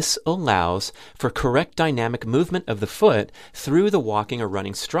 This allows for correct dynamic movement of the foot through the walking or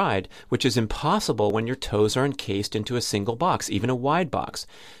running stride, which is impossible when your toes are encased into a single box, even a wide box.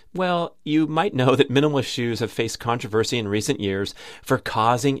 Well, you might know that minimalist shoes have faced controversy in recent years for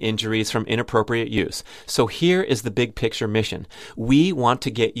causing injuries from inappropriate use. So here is the big picture mission. We want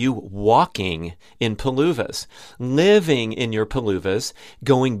to get you walking in Peluvas, living in your Peluvas,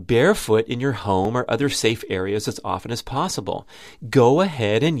 going barefoot in your home or other safe areas as often as possible. Go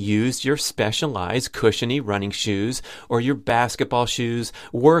ahead and use your specialized cushiony running shoes or your basketball shoes,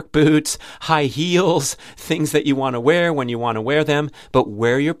 work boots, high heels, things that you want to wear when you want to wear them, but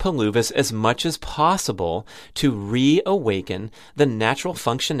wear your Peluvas as much as possible to reawaken the natural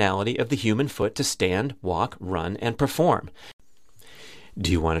functionality of the human foot to stand, walk, run, and perform.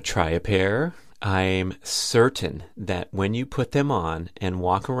 Do you want to try a pair? I'm certain that when you put them on and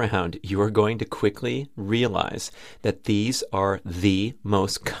walk around, you are going to quickly realize that these are the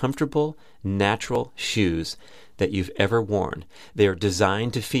most comfortable, natural shoes that you've ever worn. They are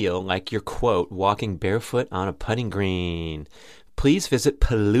designed to feel like you're, quote, walking barefoot on a putting green. please visit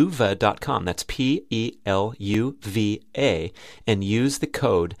Peluva.com. That's Peluva, and use the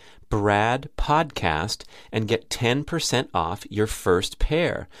code BRADPODCAST and get 10% off your first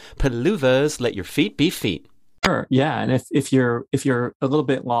pair. Peluvas, let your feet be feet. Sure. Yeah. And if you're a little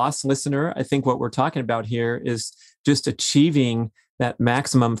bit lost, listener, I think what we're talking about here is just achieving that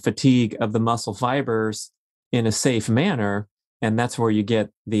maximum fatigue of the muscle fibers in a safe manner. And that's where you get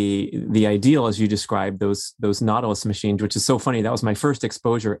the ideal, as you described, those Nautilus machines, which is so funny. That was my first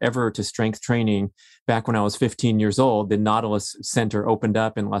exposure ever to strength training back when I was 15 years old. The Nautilus Center opened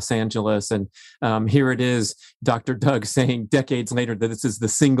up in Los Angeles. And here it is, Dr. Doug saying decades later that this is the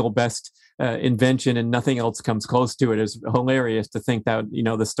single best invention and nothing else comes close to it. It's hilarious to think that,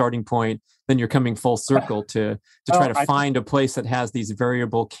 the starting point, then you're coming full circle to try to find a place that has these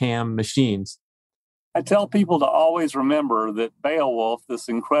variable cam machines. I tell people to always remember that Beowulf, this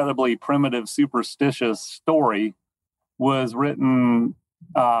incredibly primitive, superstitious story, was written,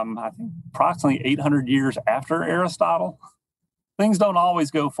 I think, approximately 800 years after Aristotle. Things don't always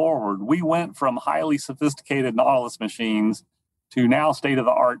go forward. We went from highly sophisticated Nautilus machines to now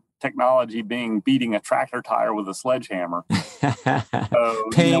state-of-the-art technology beating a tractor tire with a sledgehammer. So,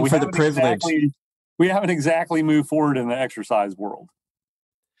 Paying for the privilege. We haven't exactly moved forward in the exercise world.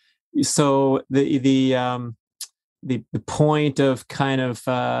 So the point of kind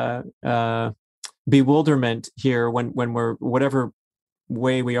of bewilderment here when we're whatever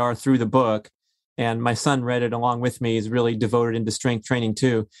way we are through the book, and my son read it along with me, is really devoted into strength training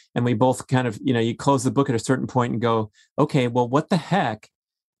too. And we both kind of, you close the book at a certain point and go, okay, well, what the heck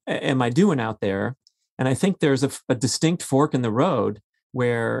am I doing out there? And I think there's a distinct fork in the road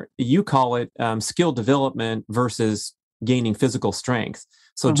where you call it skill development versus gaining physical strength.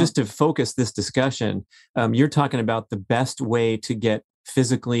 So just to focus this discussion, you're talking about the best way to get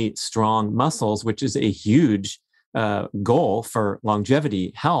physically strong muscles, which is a huge goal for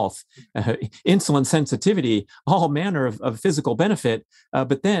longevity, health, insulin sensitivity, all manner of physical benefit.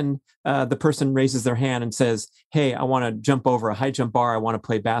 But then the person raises their hand and says, hey, I want to jump over a high jump bar. I want to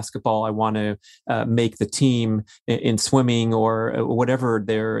play basketball. I want to make the team in swimming or whatever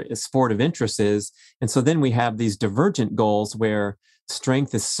their sport of interest is. And so then we have these divergent goals where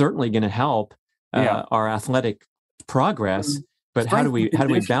strength is certainly going to help our athletic progress. But how do we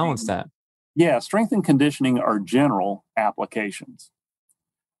balance that? Yeah, strength and conditioning are general applications,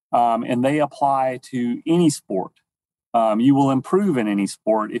 and they apply to any sport. You will improve in any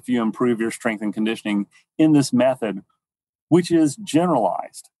sport if you improve your strength and conditioning in this method, which is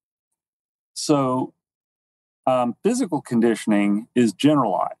generalized. So physical conditioning is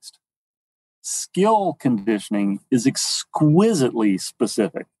generalized. Skill conditioning is exquisitely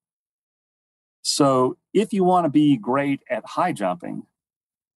specific. So if you want to be great at high jumping,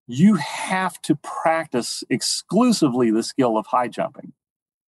 you have to practice exclusively the skill of high jumping.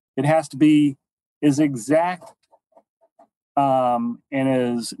 It has to be as exact and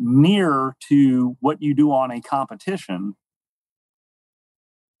as near to what you do on a competition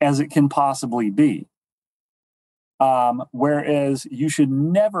as it can possibly be. Whereas you should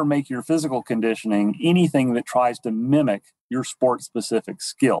never make your physical conditioning anything that tries to mimic your sport-specific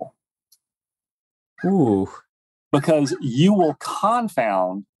skill. Ooh. Because you will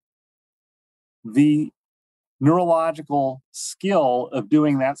confound the neurological skill of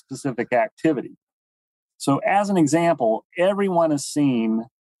doing that specific activity. So as an example, everyone has seen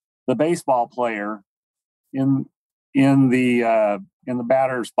the baseball player in the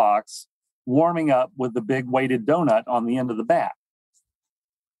batter's box warming up with the big weighted donut on the end of the bat.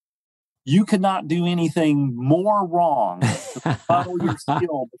 You could not do anything more wrong to follow your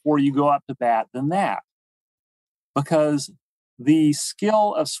skill before you go up to bat than that. Because the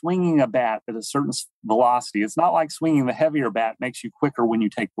skill of swinging a bat at a certain velocity, it's not like swinging the heavier bat makes you quicker when you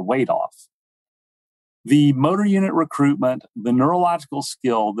take the weight off. The motor unit recruitment, the neurological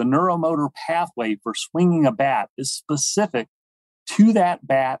skill, the neuromotor pathway for swinging a bat is specific to that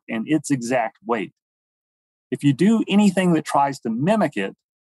bat and its exact weight. If you do anything that tries to mimic it,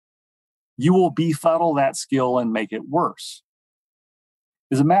 you will befuddle that skill and make it worse.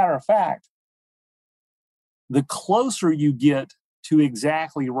 As a matter of fact, the closer you get to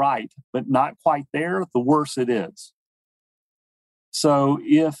exactly right, but not quite there, the worse it is. So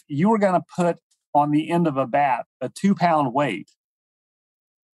if you were going to put on the end of a bat a 2-pound weight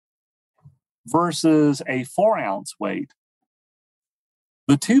versus a 4-ounce weight,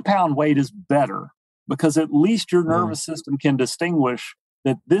 the 2-pound weight is better because at least your nervous system can distinguish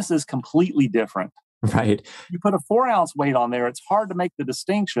that this is completely different. Right. You put a 4-ounce weight on there, it's hard to make the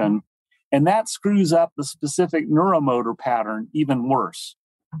distinction, and that screws up the specific neuromotor pattern even worse.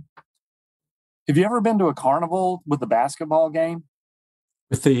 Have you ever been to a carnival with a basketball game?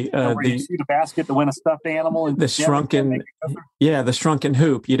 with the where you see the basket to win a stuffed animal and the shrunken, the shrunken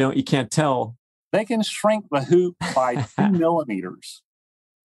hoop. You can't tell. They can shrink the hoop by 2 millimeters.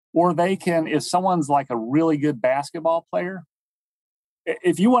 Or they can, if someone's like a really good basketball player,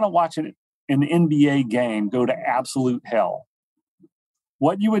 if you want to watch an NBA game go to absolute hell,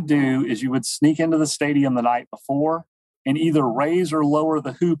 what you would do is you would sneak into the stadium the night before and either raise or lower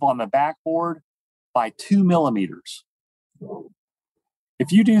the hoop on the backboard by 2 millimeters.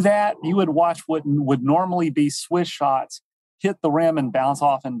 If you do that, you would watch what would normally be swish shots hit the rim and bounce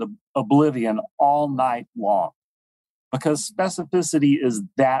off into oblivion all night long, because specificity is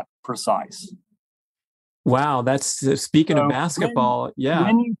that precise. Wow, that's speaking of basketball.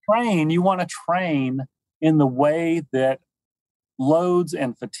 When you train, you want to train in the way that loads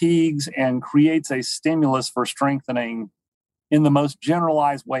and fatigues and creates a stimulus for strengthening in the most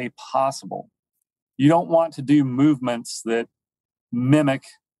generalized way possible. You don't want to do movements that mimic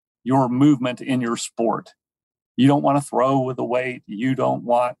your movement in your sport. You don't want to throw with a weight. You don't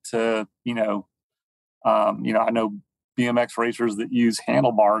want to, I know BMX racers that use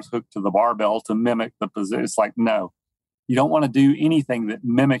handlebars hooked to the barbell to mimic the position. It's like, no, you don't want to do anything that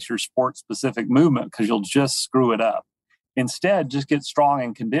mimics your sport specific movement, because you'll just screw it up. Instead, just get strong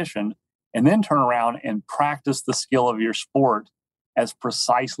and conditioned, and then turn around and practice the skill of your sport as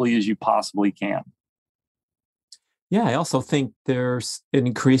precisely as you possibly can. Yeah, I also think there's an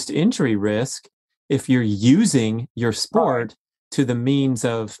increased injury risk if you're using your sport to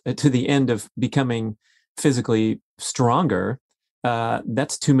the end of becoming physically stronger.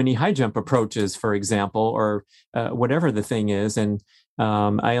 That's too many high jump approaches, for example, or whatever the thing is. And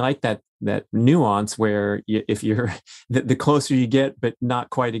I like that nuance where if you're the closer you get, but not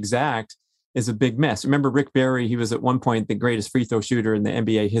quite exact, is a big mess. Remember Rick Barry? He was at one point the greatest free throw shooter in the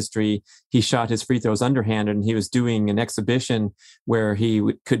NBA history. He shot his free throws underhanded, and he was doing an exhibition where he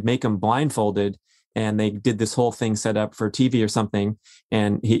could make them blindfolded. And they did this whole thing set up for TV or something,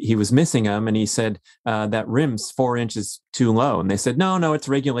 and he was missing them. And he said, that rim's 4 inches too low. And they said, no, it's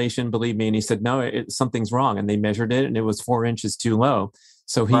regulation, believe me. And he said, no, something's wrong. And they measured it, and it was 4 inches too low.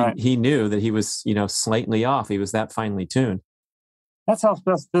 So he knew that he was, slightly off. He was that finely tuned. That's how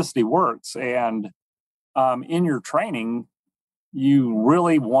specificity works. And in your training, you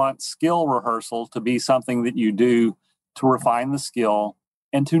really want skill rehearsal to be something that you do to refine the skill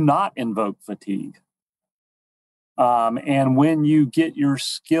and to not invoke fatigue. And when you get your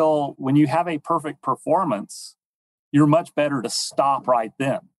skill, when you have a perfect performance, you're much better to stop right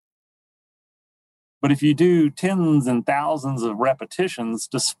then. But if you do tens and thousands of repetitions,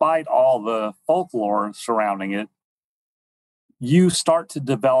 despite all the folklore surrounding it, you start to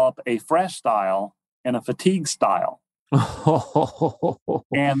develop a fresh style and a fatigue style. And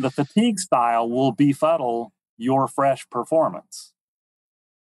the fatigue style will befuddle your fresh performance.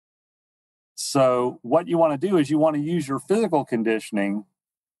 So what you want to do is you want to use your physical conditioning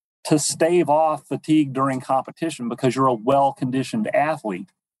to stave off fatigue during competition, because you're a well-conditioned athlete,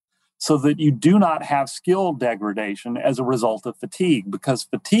 so that you do not have skill degradation as a result of fatigue, because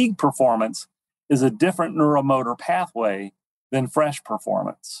fatigue performance is a different neuromotor pathway than fresh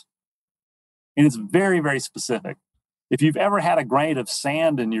performance. And it's very, very specific. If you've ever had a grain of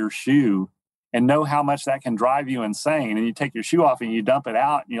sand in your shoe and know how much that can drive you insane, and you take your shoe off and you dump it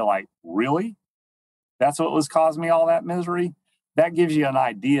out, and you're like, really? That's what was causing me all that misery? That gives you an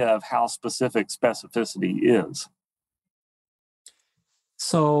idea of how specific specificity is.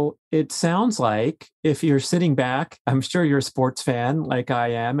 So it sounds like if you're sitting back, I'm sure you're a sports fan like I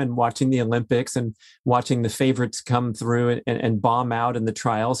am, and watching the Olympics and watching the favorites come through and bomb out in the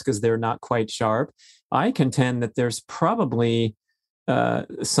trials because they're not quite sharp. I contend that there's probably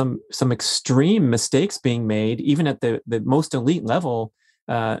some extreme mistakes being made, even at the most elite level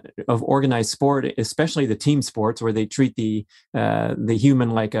of organized sport, especially the team sports, where they treat the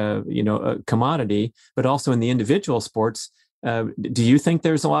human like a commodity, but also in the individual sports. Do you think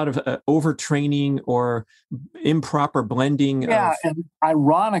there's a lot of overtraining or improper blending? Yeah, and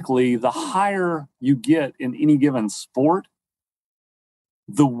ironically, the higher you get in any given sport,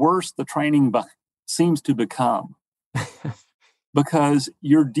 the worse the training seems to become. Because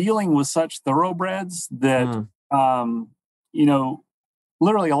you're dealing with such thoroughbreds that,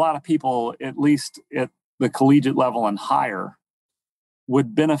 literally a lot of people, at least at the collegiate level and higher,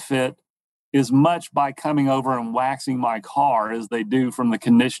 would benefit as much by coming over and waxing my car as they do from the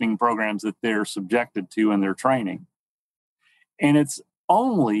conditioning programs that they're subjected to in their training. And it's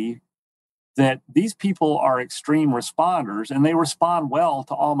only that these people are extreme responders, and they respond well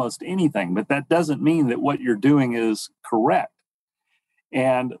to almost anything, but that doesn't mean that what you're doing is correct.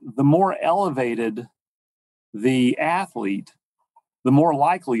 And the more elevated the athlete, the more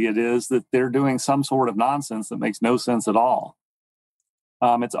likely it is that they're doing some sort of nonsense that makes no sense at all.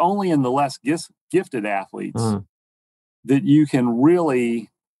 It's only in the less gifted athletes that you can really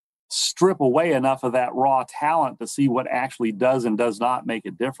strip away enough of that raw talent to see what actually does and does not make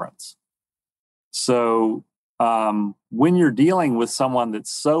a difference. So when you're dealing with someone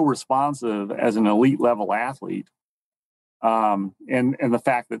that's so responsive as an elite level athlete, and the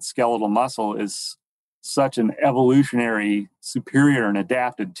fact that skeletal muscle is such an evolutionary, superior, and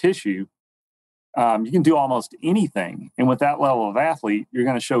adapted tissue, you can do almost anything. And with that level of athlete, you're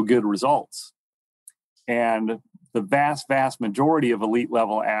going to show good results. And the vast, vast majority of elite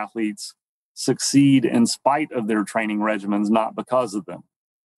level athletes succeed in spite of their training regimens, not because of them.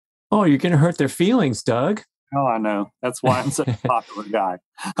 Oh, you're going to hurt their feelings, Doug. Oh, I know. That's why I'm such a popular guy.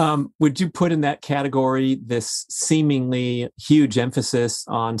 Would you put in that category this seemingly huge emphasis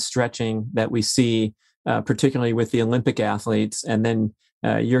on stretching that we see, particularly with the Olympic athletes, and then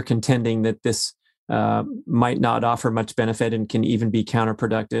you're contending that this might not offer much benefit and can even be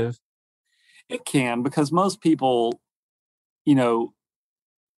counterproductive? It can, because most people, you know,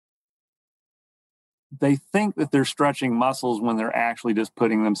 they think that they're stretching muscles when they're actually just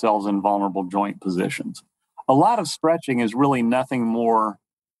putting themselves in vulnerable joint positions. A lot of stretching is really nothing more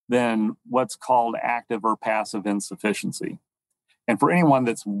than what's called active or passive insufficiency. And for anyone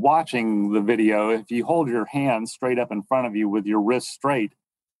that's watching the video, if you hold your hand straight up in front of you with your wrist straight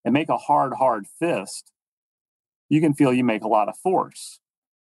and make a hard fist, you can feel you make a lot of force.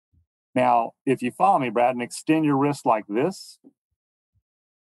 Now, if you follow me, Brad, and extend your wrist like this,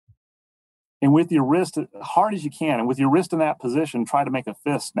 and with your wrist as hard as you can, and with your wrist in that position, try to make a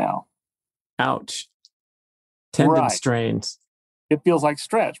fist now. Ouch. Tendon Right. strains. It feels like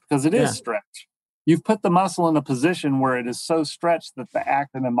stretch, because it is stretch. You've put the muscle in a position where it is so stretched that the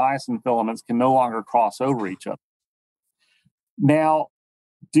actin and myosin filaments can no longer cross over each other. Now,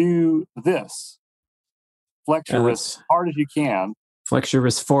 do this. Flex your wrist as hard as you can. Flex your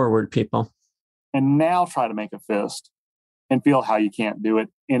wrist forward, people. And now try to make a fist and feel how you can't do it,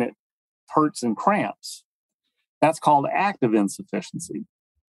 and it hurts and cramps. That's called active insufficiency.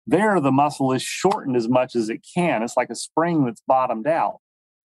 There, the muscle is shortened as much as it can. It's like a spring that's bottomed out.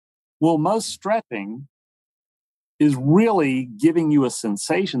 Well, most stretching is really giving you a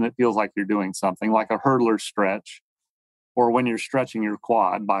sensation that feels like you're doing something, like a hurdler stretch, or when you're stretching your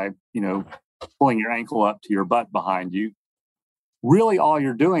quad by, pulling your ankle up to your butt behind you. Really, all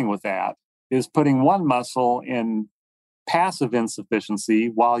you're doing with that is putting one muscle in passive insufficiency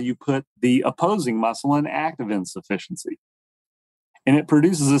while you put the opposing muscle in active insufficiency. And it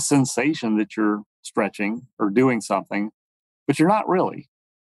produces a sensation that you're stretching or doing something, but you're not really.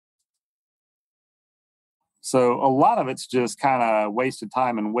 So a lot of it's just kind of wasted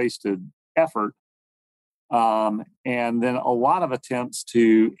time and wasted effort. And then a lot of attempts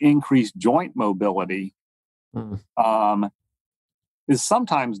to increase joint mobility is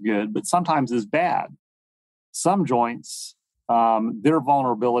sometimes good, but sometimes is bad. Some joints, their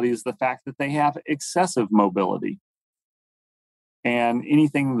vulnerability is the fact that they have excessive mobility. And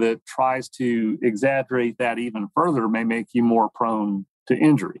anything that tries to exaggerate that even further may make you more prone to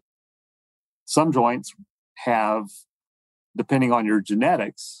injury. Some joints have, depending on your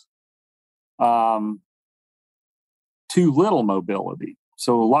genetics, too little mobility.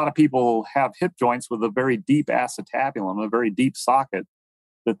 So a lot of people have hip joints with a very deep acetabulum, a very deep socket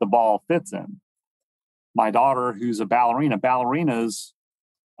that the ball fits in. My daughter, who's a ballerinas,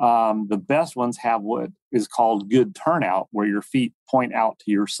 the best ones have what is called good turnout, where your feet point out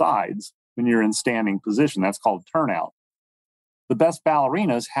to your sides when you're in standing position. That's called turnout. The best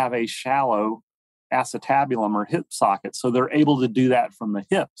ballerinas have a shallow acetabulum or hip socket, so they're able to do that from the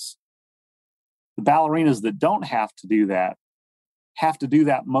hips. The ballerinas that don't have to do that have to do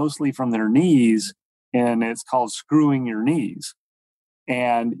that mostly from their knees, and it's called screwing your knees.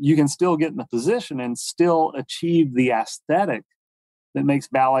 And you can still get in the position and still achieve the aesthetic that makes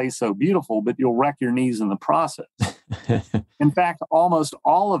ballet so beautiful, but you'll wreck your knees in the process. In fact, almost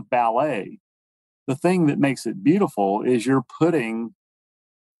all of ballet, the thing that makes it beautiful is you're putting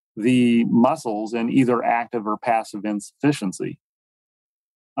the muscles in either active or passive insufficiency.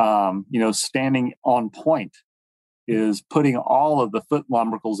 Standing on point is putting all of the foot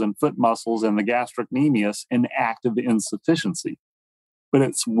lumbricals and foot muscles and the gastrocnemius in active insufficiency. But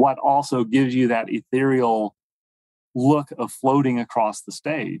it's what also gives you that ethereal look of floating across the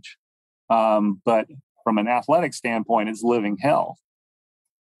stage. But from an athletic standpoint, it's living hell.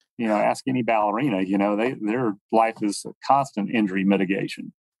 Ask any ballerina, their life is a constant injury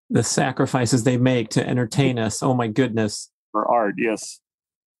mitigation. The sacrifices they make to entertain us. Oh my goodness. For art, yes.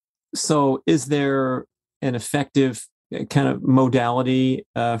 So is there an effective kind of modality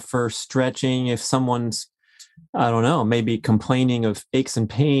for stretching if someone's, I don't know, maybe complaining of aches and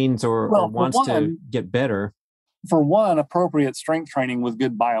pains or Well, wants to get better? for one, appropriate strength training with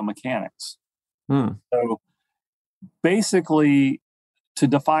good biomechanics. Hmm. So basically, to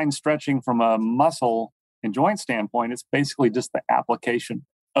define stretching from a muscle and joint standpoint, it's basically just the application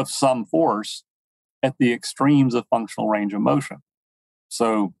of some force at the extremes of functional range of motion.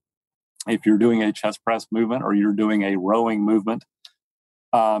 So if you're doing a chest press movement or you're doing a rowing movement,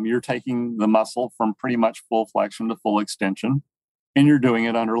 you're taking the muscle from pretty much full flexion to full extension, and you're doing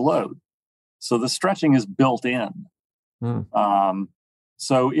it under load. So the stretching is built in.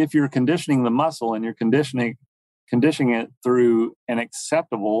 So if you're conditioning the muscle and you're conditioning it through an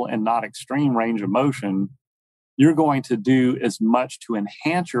acceptable and not extreme range of motion, you're going to do as much to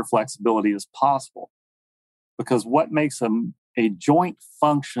enhance your flexibility as possible. Because what makes a joint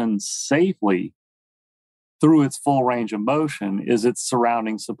function safely through its full range of motion is its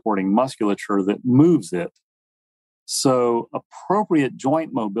surrounding supporting musculature that moves it. So appropriate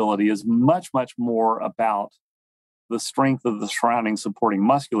joint mobility is much, much more about the strength of the surrounding supporting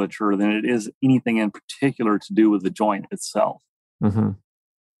musculature than it is anything in particular to do with the joint itself. Mm-hmm.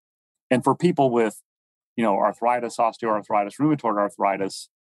 And for people with, arthritis, osteoarthritis, rheumatoid arthritis,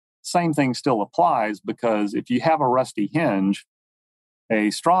 same thing still applies, because if you have a rusty hinge, a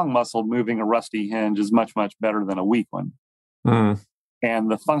strong muscle moving a rusty hinge is much, much better than a weak one. And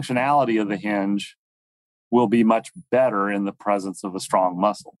the functionality of the hinge will be much better in the presence of a strong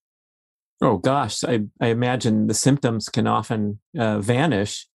muscle. Oh, gosh. I imagine the symptoms can often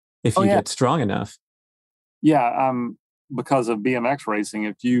vanish if you get strong enough. Yeah. Because of BMX racing,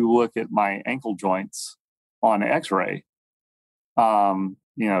 if you look at my ankle joints on X-ray, they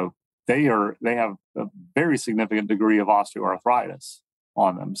have a very significant degree of osteoarthritis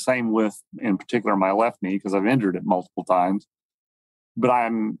on them. Same with, in particular, my left knee, because I've injured it multiple times. But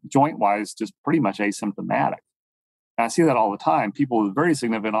I'm joint-wise just pretty much asymptomatic. And I see that all the time. People with very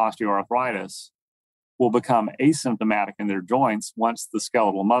significant osteoarthritis will become asymptomatic in their joints once the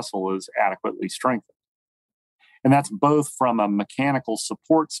skeletal muscle is adequately strengthened. And that's both from a mechanical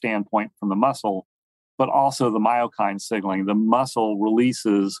support standpoint from the muscle, but also the myokine signaling. The muscle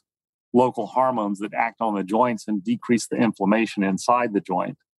releases local hormones that act on the joints and decrease the inflammation inside the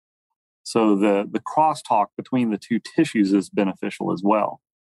joint. So the crosstalk between the two tissues is beneficial as well.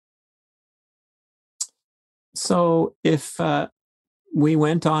 So if we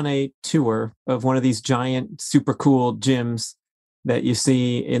went on a tour of one of these giant, super cool gyms that you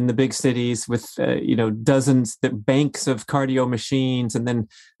see in the big cities with, dozens, banks of cardio machines, and then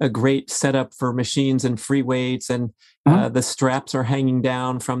a great setup for machines and free weights, and the straps are hanging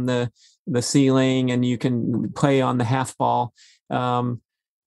down from the ceiling, and you can play on the half ball.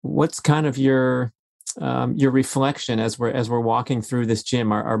 What's kind of your reflection as we're walking through this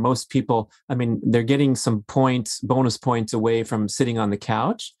gym? Are most people, they're getting some bonus points away from sitting on the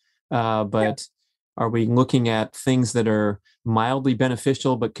couch, but are we looking at things that are mildly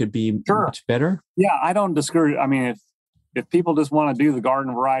beneficial but could be much better? Yeah, I don't discourage. If people just want to do the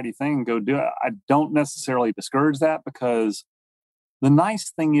garden variety thing, go do it. I don't necessarily discourage that, because the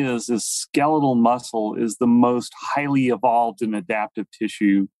nice thing is skeletal muscle is the most highly evolved and adaptive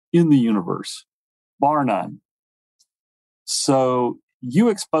tissue in the universe, bar none. So you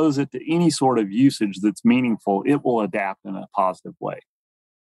expose it to any sort of usage that's meaningful, it will adapt in a positive way.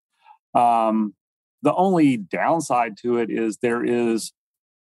 The only downside to it is there is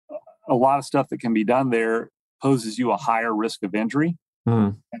a lot of stuff that can be done there poses you a higher risk of injury.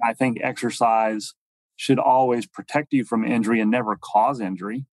 And I think exercise should always protect you from injury and never cause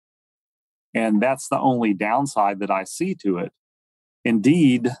injury. And that's the only downside that I see to it.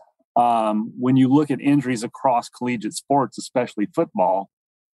 Indeed, when you look at injuries across collegiate sports, especially football,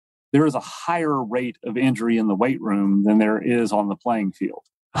 there is a higher rate of injury in the weight room than there is on the playing field.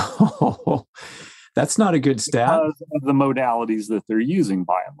 Oh, that's not a good stat. Because of the modalities that they're using,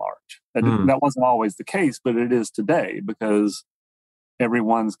 by and large. That wasn't always the case, but it is today, because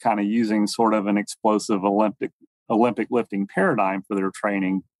everyone's kind of using sort of an explosive Olympic lifting paradigm for their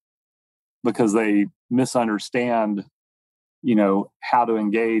training, because they misunderstand, how to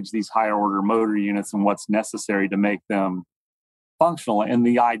engage these higher order motor units and what's necessary to make them functional. And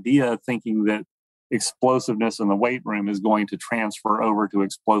the idea of thinking that explosiveness in the weight room is going to transfer over to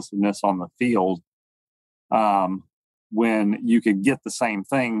explosiveness on the field, when you could get the same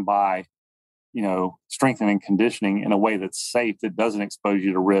thing by, strengthening and conditioning in a way that's safe, that doesn't expose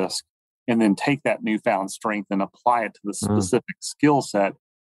you to risk, and then take that newfound strength and apply it to the specific skill set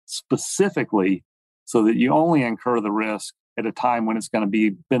specifically, so that you only incur the risk at a time when it's going to be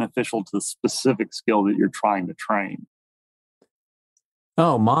beneficial to the specific skill that you're trying to train.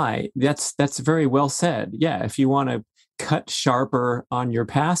 Oh my, that's very well said. Yeah, if you want to cut sharper on your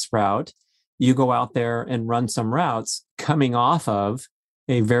pass route, you go out there and run some routes coming off of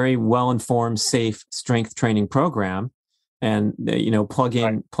a very well-informed, safe strength training program, and Right.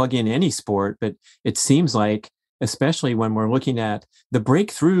 plug in any sport. But it seems like, especially when we're looking at the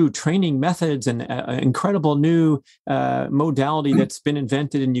breakthrough training methods and incredible new modality that's been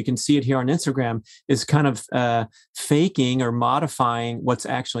invented, and you can see it here on Instagram, is kind of faking or modifying what's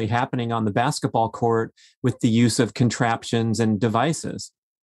actually happening on the basketball court with the use of contraptions and devices.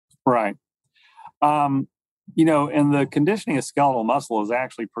 Right. Um, and the conditioning of skeletal muscle is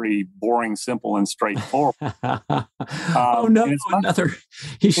actually pretty boring, simple, and straightforward. Oh no, And it's much, another,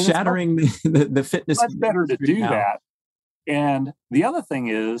 he's and it's much, shattering the fitness much better to industry do now. that. And the other thing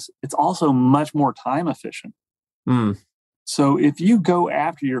is, it's also much more time efficient. Mm, So if you go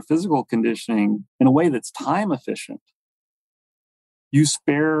after your physical conditioning in a way that's time efficient, you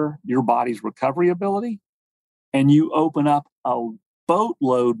spare your body's recovery ability and you open up a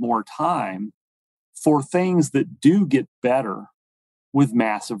boatload more time for things that do get better with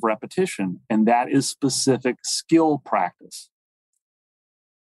massive repetition. And that is specific skill practice.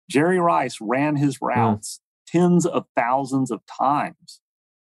 Jerry Rice ran his mm. routes tens of thousands of times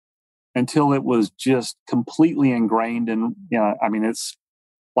until it was just completely ingrained in, it's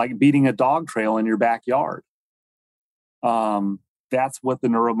like beating a dog trail in your backyard. That's what the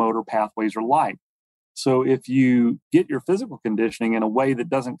neuromotor pathways are like. So if you get your physical conditioning in a way that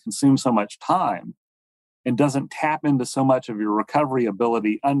doesn't consume so much time and doesn't tap into so much of your recovery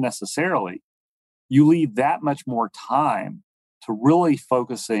ability unnecessarily, you leave that much more time to really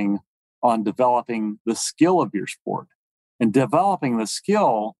focusing on developing the skill of your sport. And developing the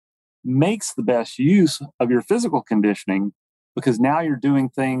skill makes the best use of your physical conditioning because now you're doing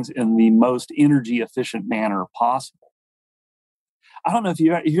things in the most energy efficient manner possible. I don't know if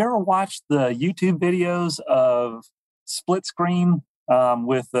you ever watched the YouTube videos of split screen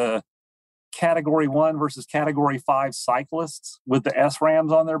with the category 1 versus category 5 cyclists with the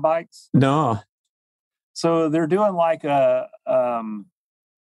SRAMs on their bikes. No. So they're doing like a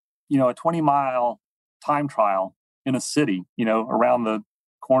 20-mile time trial in a city, around the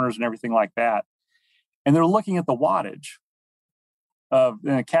corners and everything like that. And they're looking at the wattage of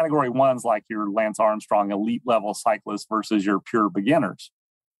category 1's like your Lance Armstrong elite level cyclists versus your pure beginners.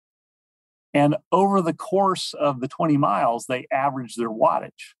 And over the course of the 20 miles, they average their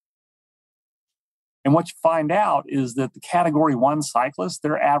wattage. And what you find out is that the category 1 cyclists,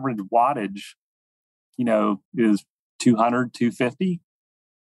 their average wattage, is 200, 250.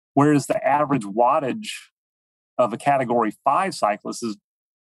 Whereas the average wattage of a category 5 cyclist is,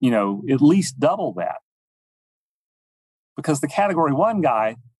 at least double that. Because the category 1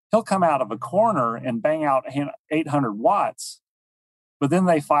 guy, he'll come out of a corner and bang out 800 watts, but then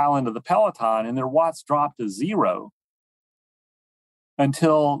they file into the peloton and their watts drop to 0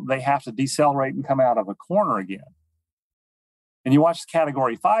 until they have to decelerate and come out of a corner again. And you watch the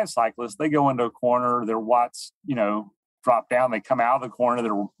category 5 cyclists, they go into a corner, their watts, drop down, they come out of the corner,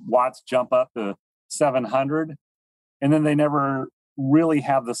 their watts jump up to 700, and then they never really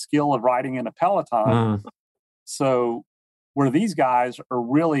have the skill of riding in a peloton. So where these guys are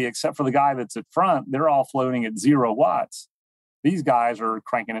really, except for the guy that's at front, they're all floating at 0 watts. These guys are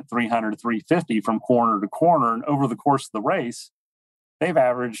cranking at 300 to 350 from corner to corner. And over the course of the race, they've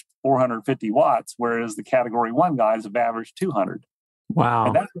averaged 450 watts, whereas the category 1 guys have averaged 200. Wow.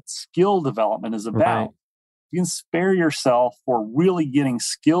 And that's what skill development is about. Right. You can spare yourself for really getting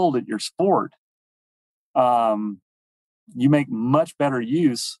skilled at your sport. You make much better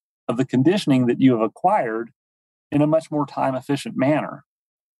use of the conditioning that you have acquired in a much more time efficient manner.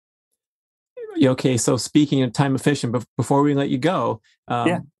 Okay, so speaking of time efficient, before we let you go,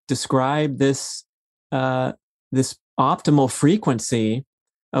 describe this this optimal frequency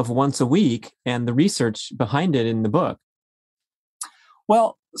of once a week and the research behind it in the book.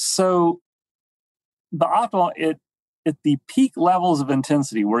 Well, so the optimal at the peak levels of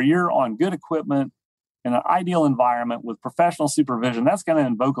intensity where you're on good equipment in an ideal environment with professional supervision, that's going to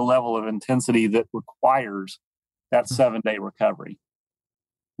invoke a level of intensity that requires that 7-day recovery.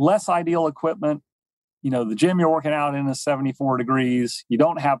 Less ideal equipment, the gym you're working out in is 74 degrees. You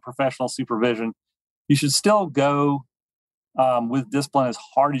don't have professional supervision. You should still go with discipline as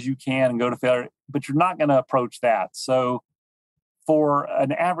hard as you can and go to failure, but you're not going to approach that. So for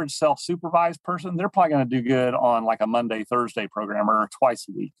an average self-supervised person, they're probably going to do good on like a Monday, Thursday program or twice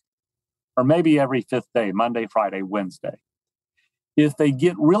a week, or maybe every 5th day, Monday, Friday, Wednesday. If they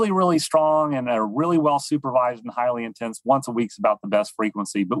get really, really strong and are really well supervised and highly intense, once a week's about the best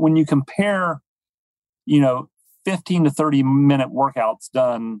frequency. But when you compare, 15 to 30-minute workouts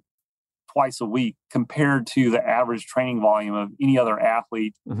done twice a week compared to the average training volume of any other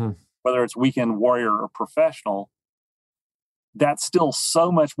athlete, whether it's weekend warrior or professional, that's still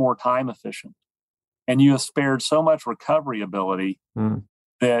so much more time efficient. And you have spared so much recovery ability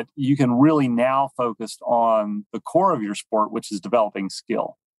that you can really now focus on the core of your sport, which is developing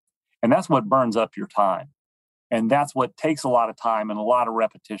skill. And that's what burns up your time. And that's what takes a lot of time and a lot of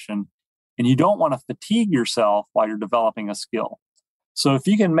repetition. And you don't want to fatigue yourself while you're developing a skill. So if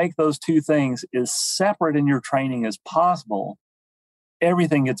you can make those two things as separate in your training as possible,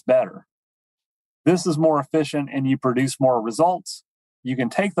 everything gets better. This is more efficient and you produce more results. You can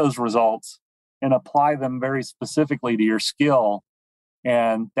take those results and apply them very specifically to your skill.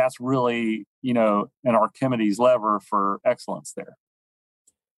 And that's really, an Archimedes lever for excellence there.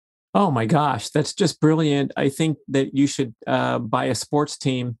 Oh my gosh, that's just brilliant. I think that you should buy a sports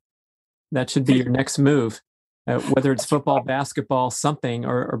team. That should be your next move, whether it's football, basketball, something,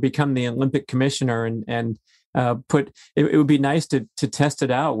 or become the Olympic commissioner and put. It would be nice to test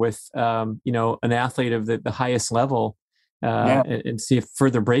it out with an athlete of the highest level and see if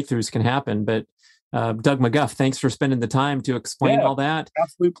further breakthroughs can happen. But Doug McGuff, thanks for spending the time to explain all that.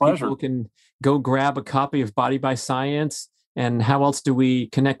 Absolute pleasure. People can go grab a copy of Body by Science. And how else do we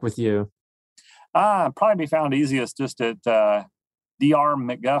connect with you? Probably be found easiest just at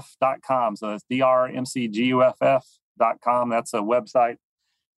drmcguff.com. So that's drmcguff.com. That's a website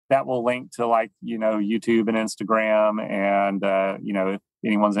that will link to YouTube and Instagram. And, if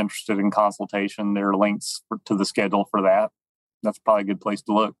anyone's interested in consultation, there are links to the schedule for that. That's probably a good place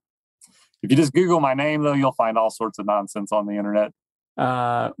to look. If you just Google my name, though, you'll find all sorts of nonsense on the internet.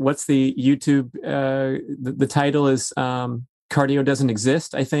 What's the YouTube? The title is Cardio Doesn't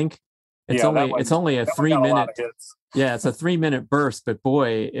Exist, I think. It's only a 3-minute. Yeah, it's a 3-minute burst, but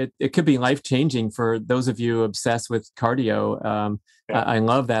boy, it could be life-changing for those of you obsessed with cardio. I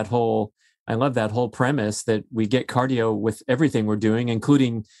love that whole premise that we get cardio with everything we're doing,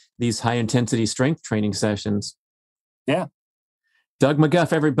 including these high-intensity strength training sessions. Yeah. Doug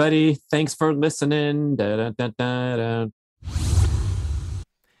McGuff, everybody. Thanks for listening.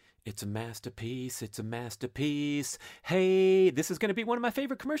 It's a masterpiece. It's a masterpiece. Hey, this is going to be one of my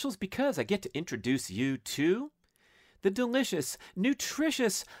favorite commercials because I get to introduce you to the delicious,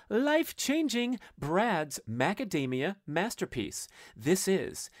 nutritious, life-changing Brad's Macadamia Masterpiece. This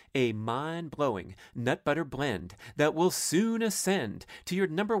is a mind-blowing nut butter blend that will soon ascend to your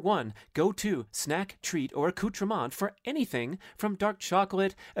number one go-to snack, treat, or accoutrement for anything from dark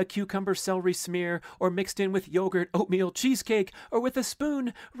chocolate, a cucumber celery smear, or mixed in with yogurt, oatmeal cheesecake, or with a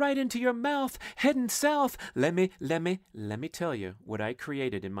spoon right into your mouth, heading south. Let me tell you what I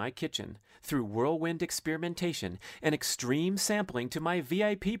created in my kitchen through whirlwind experimentation and extreme sampling to my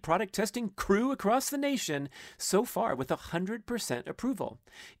VIP product testing crew across the nation, so far with 100% approval.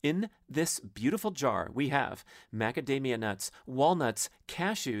 In this beautiful jar, we have macadamia nuts, walnuts,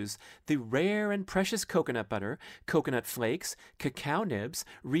 cashews, the rare and precious coconut butter, coconut flakes, cacao nibs,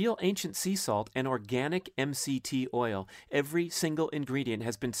 real ancient sea salt, and organic MCT oil. Every single ingredient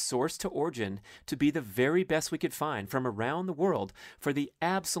has been sourced to origin to be the very best we could find from around the world for the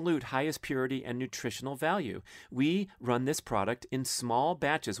absolute highest purity and nutritional value. We run this product in small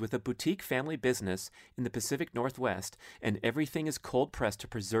batches with a boutique family business in the Pacific Northwest, and everything is cold pressed to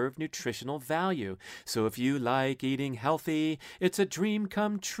preserve nutritional value. So if you like eating healthy, it's a dream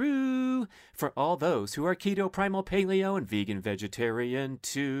come true for all those who are keto, primal, paleo, and vegan vegetarian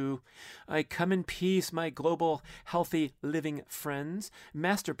too. I come in peace, my global healthy living friends.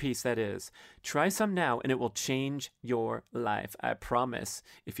 Masterpiece, that is. Try some now and it will change your life. I promise.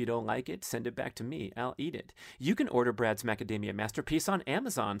 If you don't like it, send it back to me. I'll eat it. You can order Brad's Macadamia Masterpiece on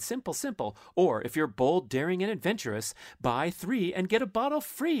Amazon. Simple. Or if you're bold, daring, and adventurous, buy 3 and get a bottle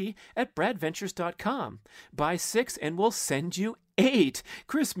free at bradventures.com. Buy 6 and we'll send you 8.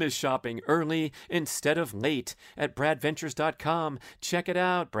 Christmas shopping early instead of late at bradventures.com. Check it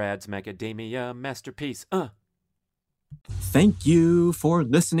out. Brad's Macadamia Masterpiece. Thank you for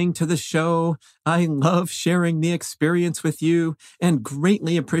listening to the show. I love sharing the experience with you and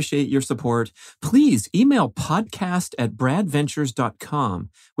greatly appreciate your support. Please email podcast@bradventures.com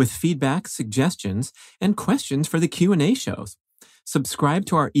with feedback, suggestions, and questions for the Q&A shows. Subscribe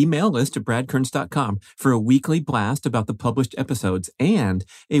to our email list at bradkearns.com for a weekly blast about the published episodes and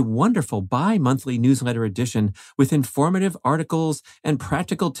a wonderful bi-monthly newsletter edition with informative articles and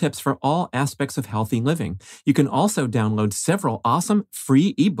practical tips for all aspects of healthy living. You can also download several awesome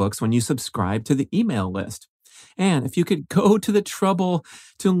free ebooks when you subscribe to the email list. And if you could go to the trouble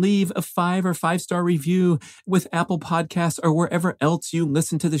to leave a 5 or 5-star review with Apple Podcasts or wherever else you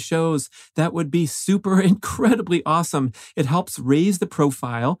listen to the shows, that would be super incredibly awesome. It helps raise the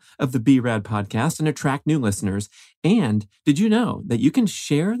profile of the B-Rad podcast and attract new listeners. And did you know that you can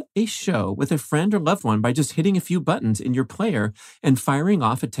share a show with a friend or loved one by just hitting a few buttons in your player and firing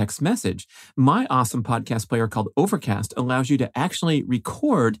off a text message? My awesome podcast player called Overcast allows you to actually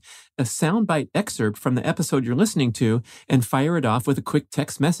record a soundbite excerpt from the episode you're listening to and fire it off with a quick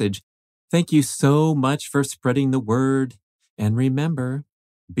text message. Thank you so much for spreading the word. And remember,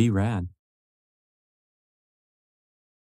 be rad.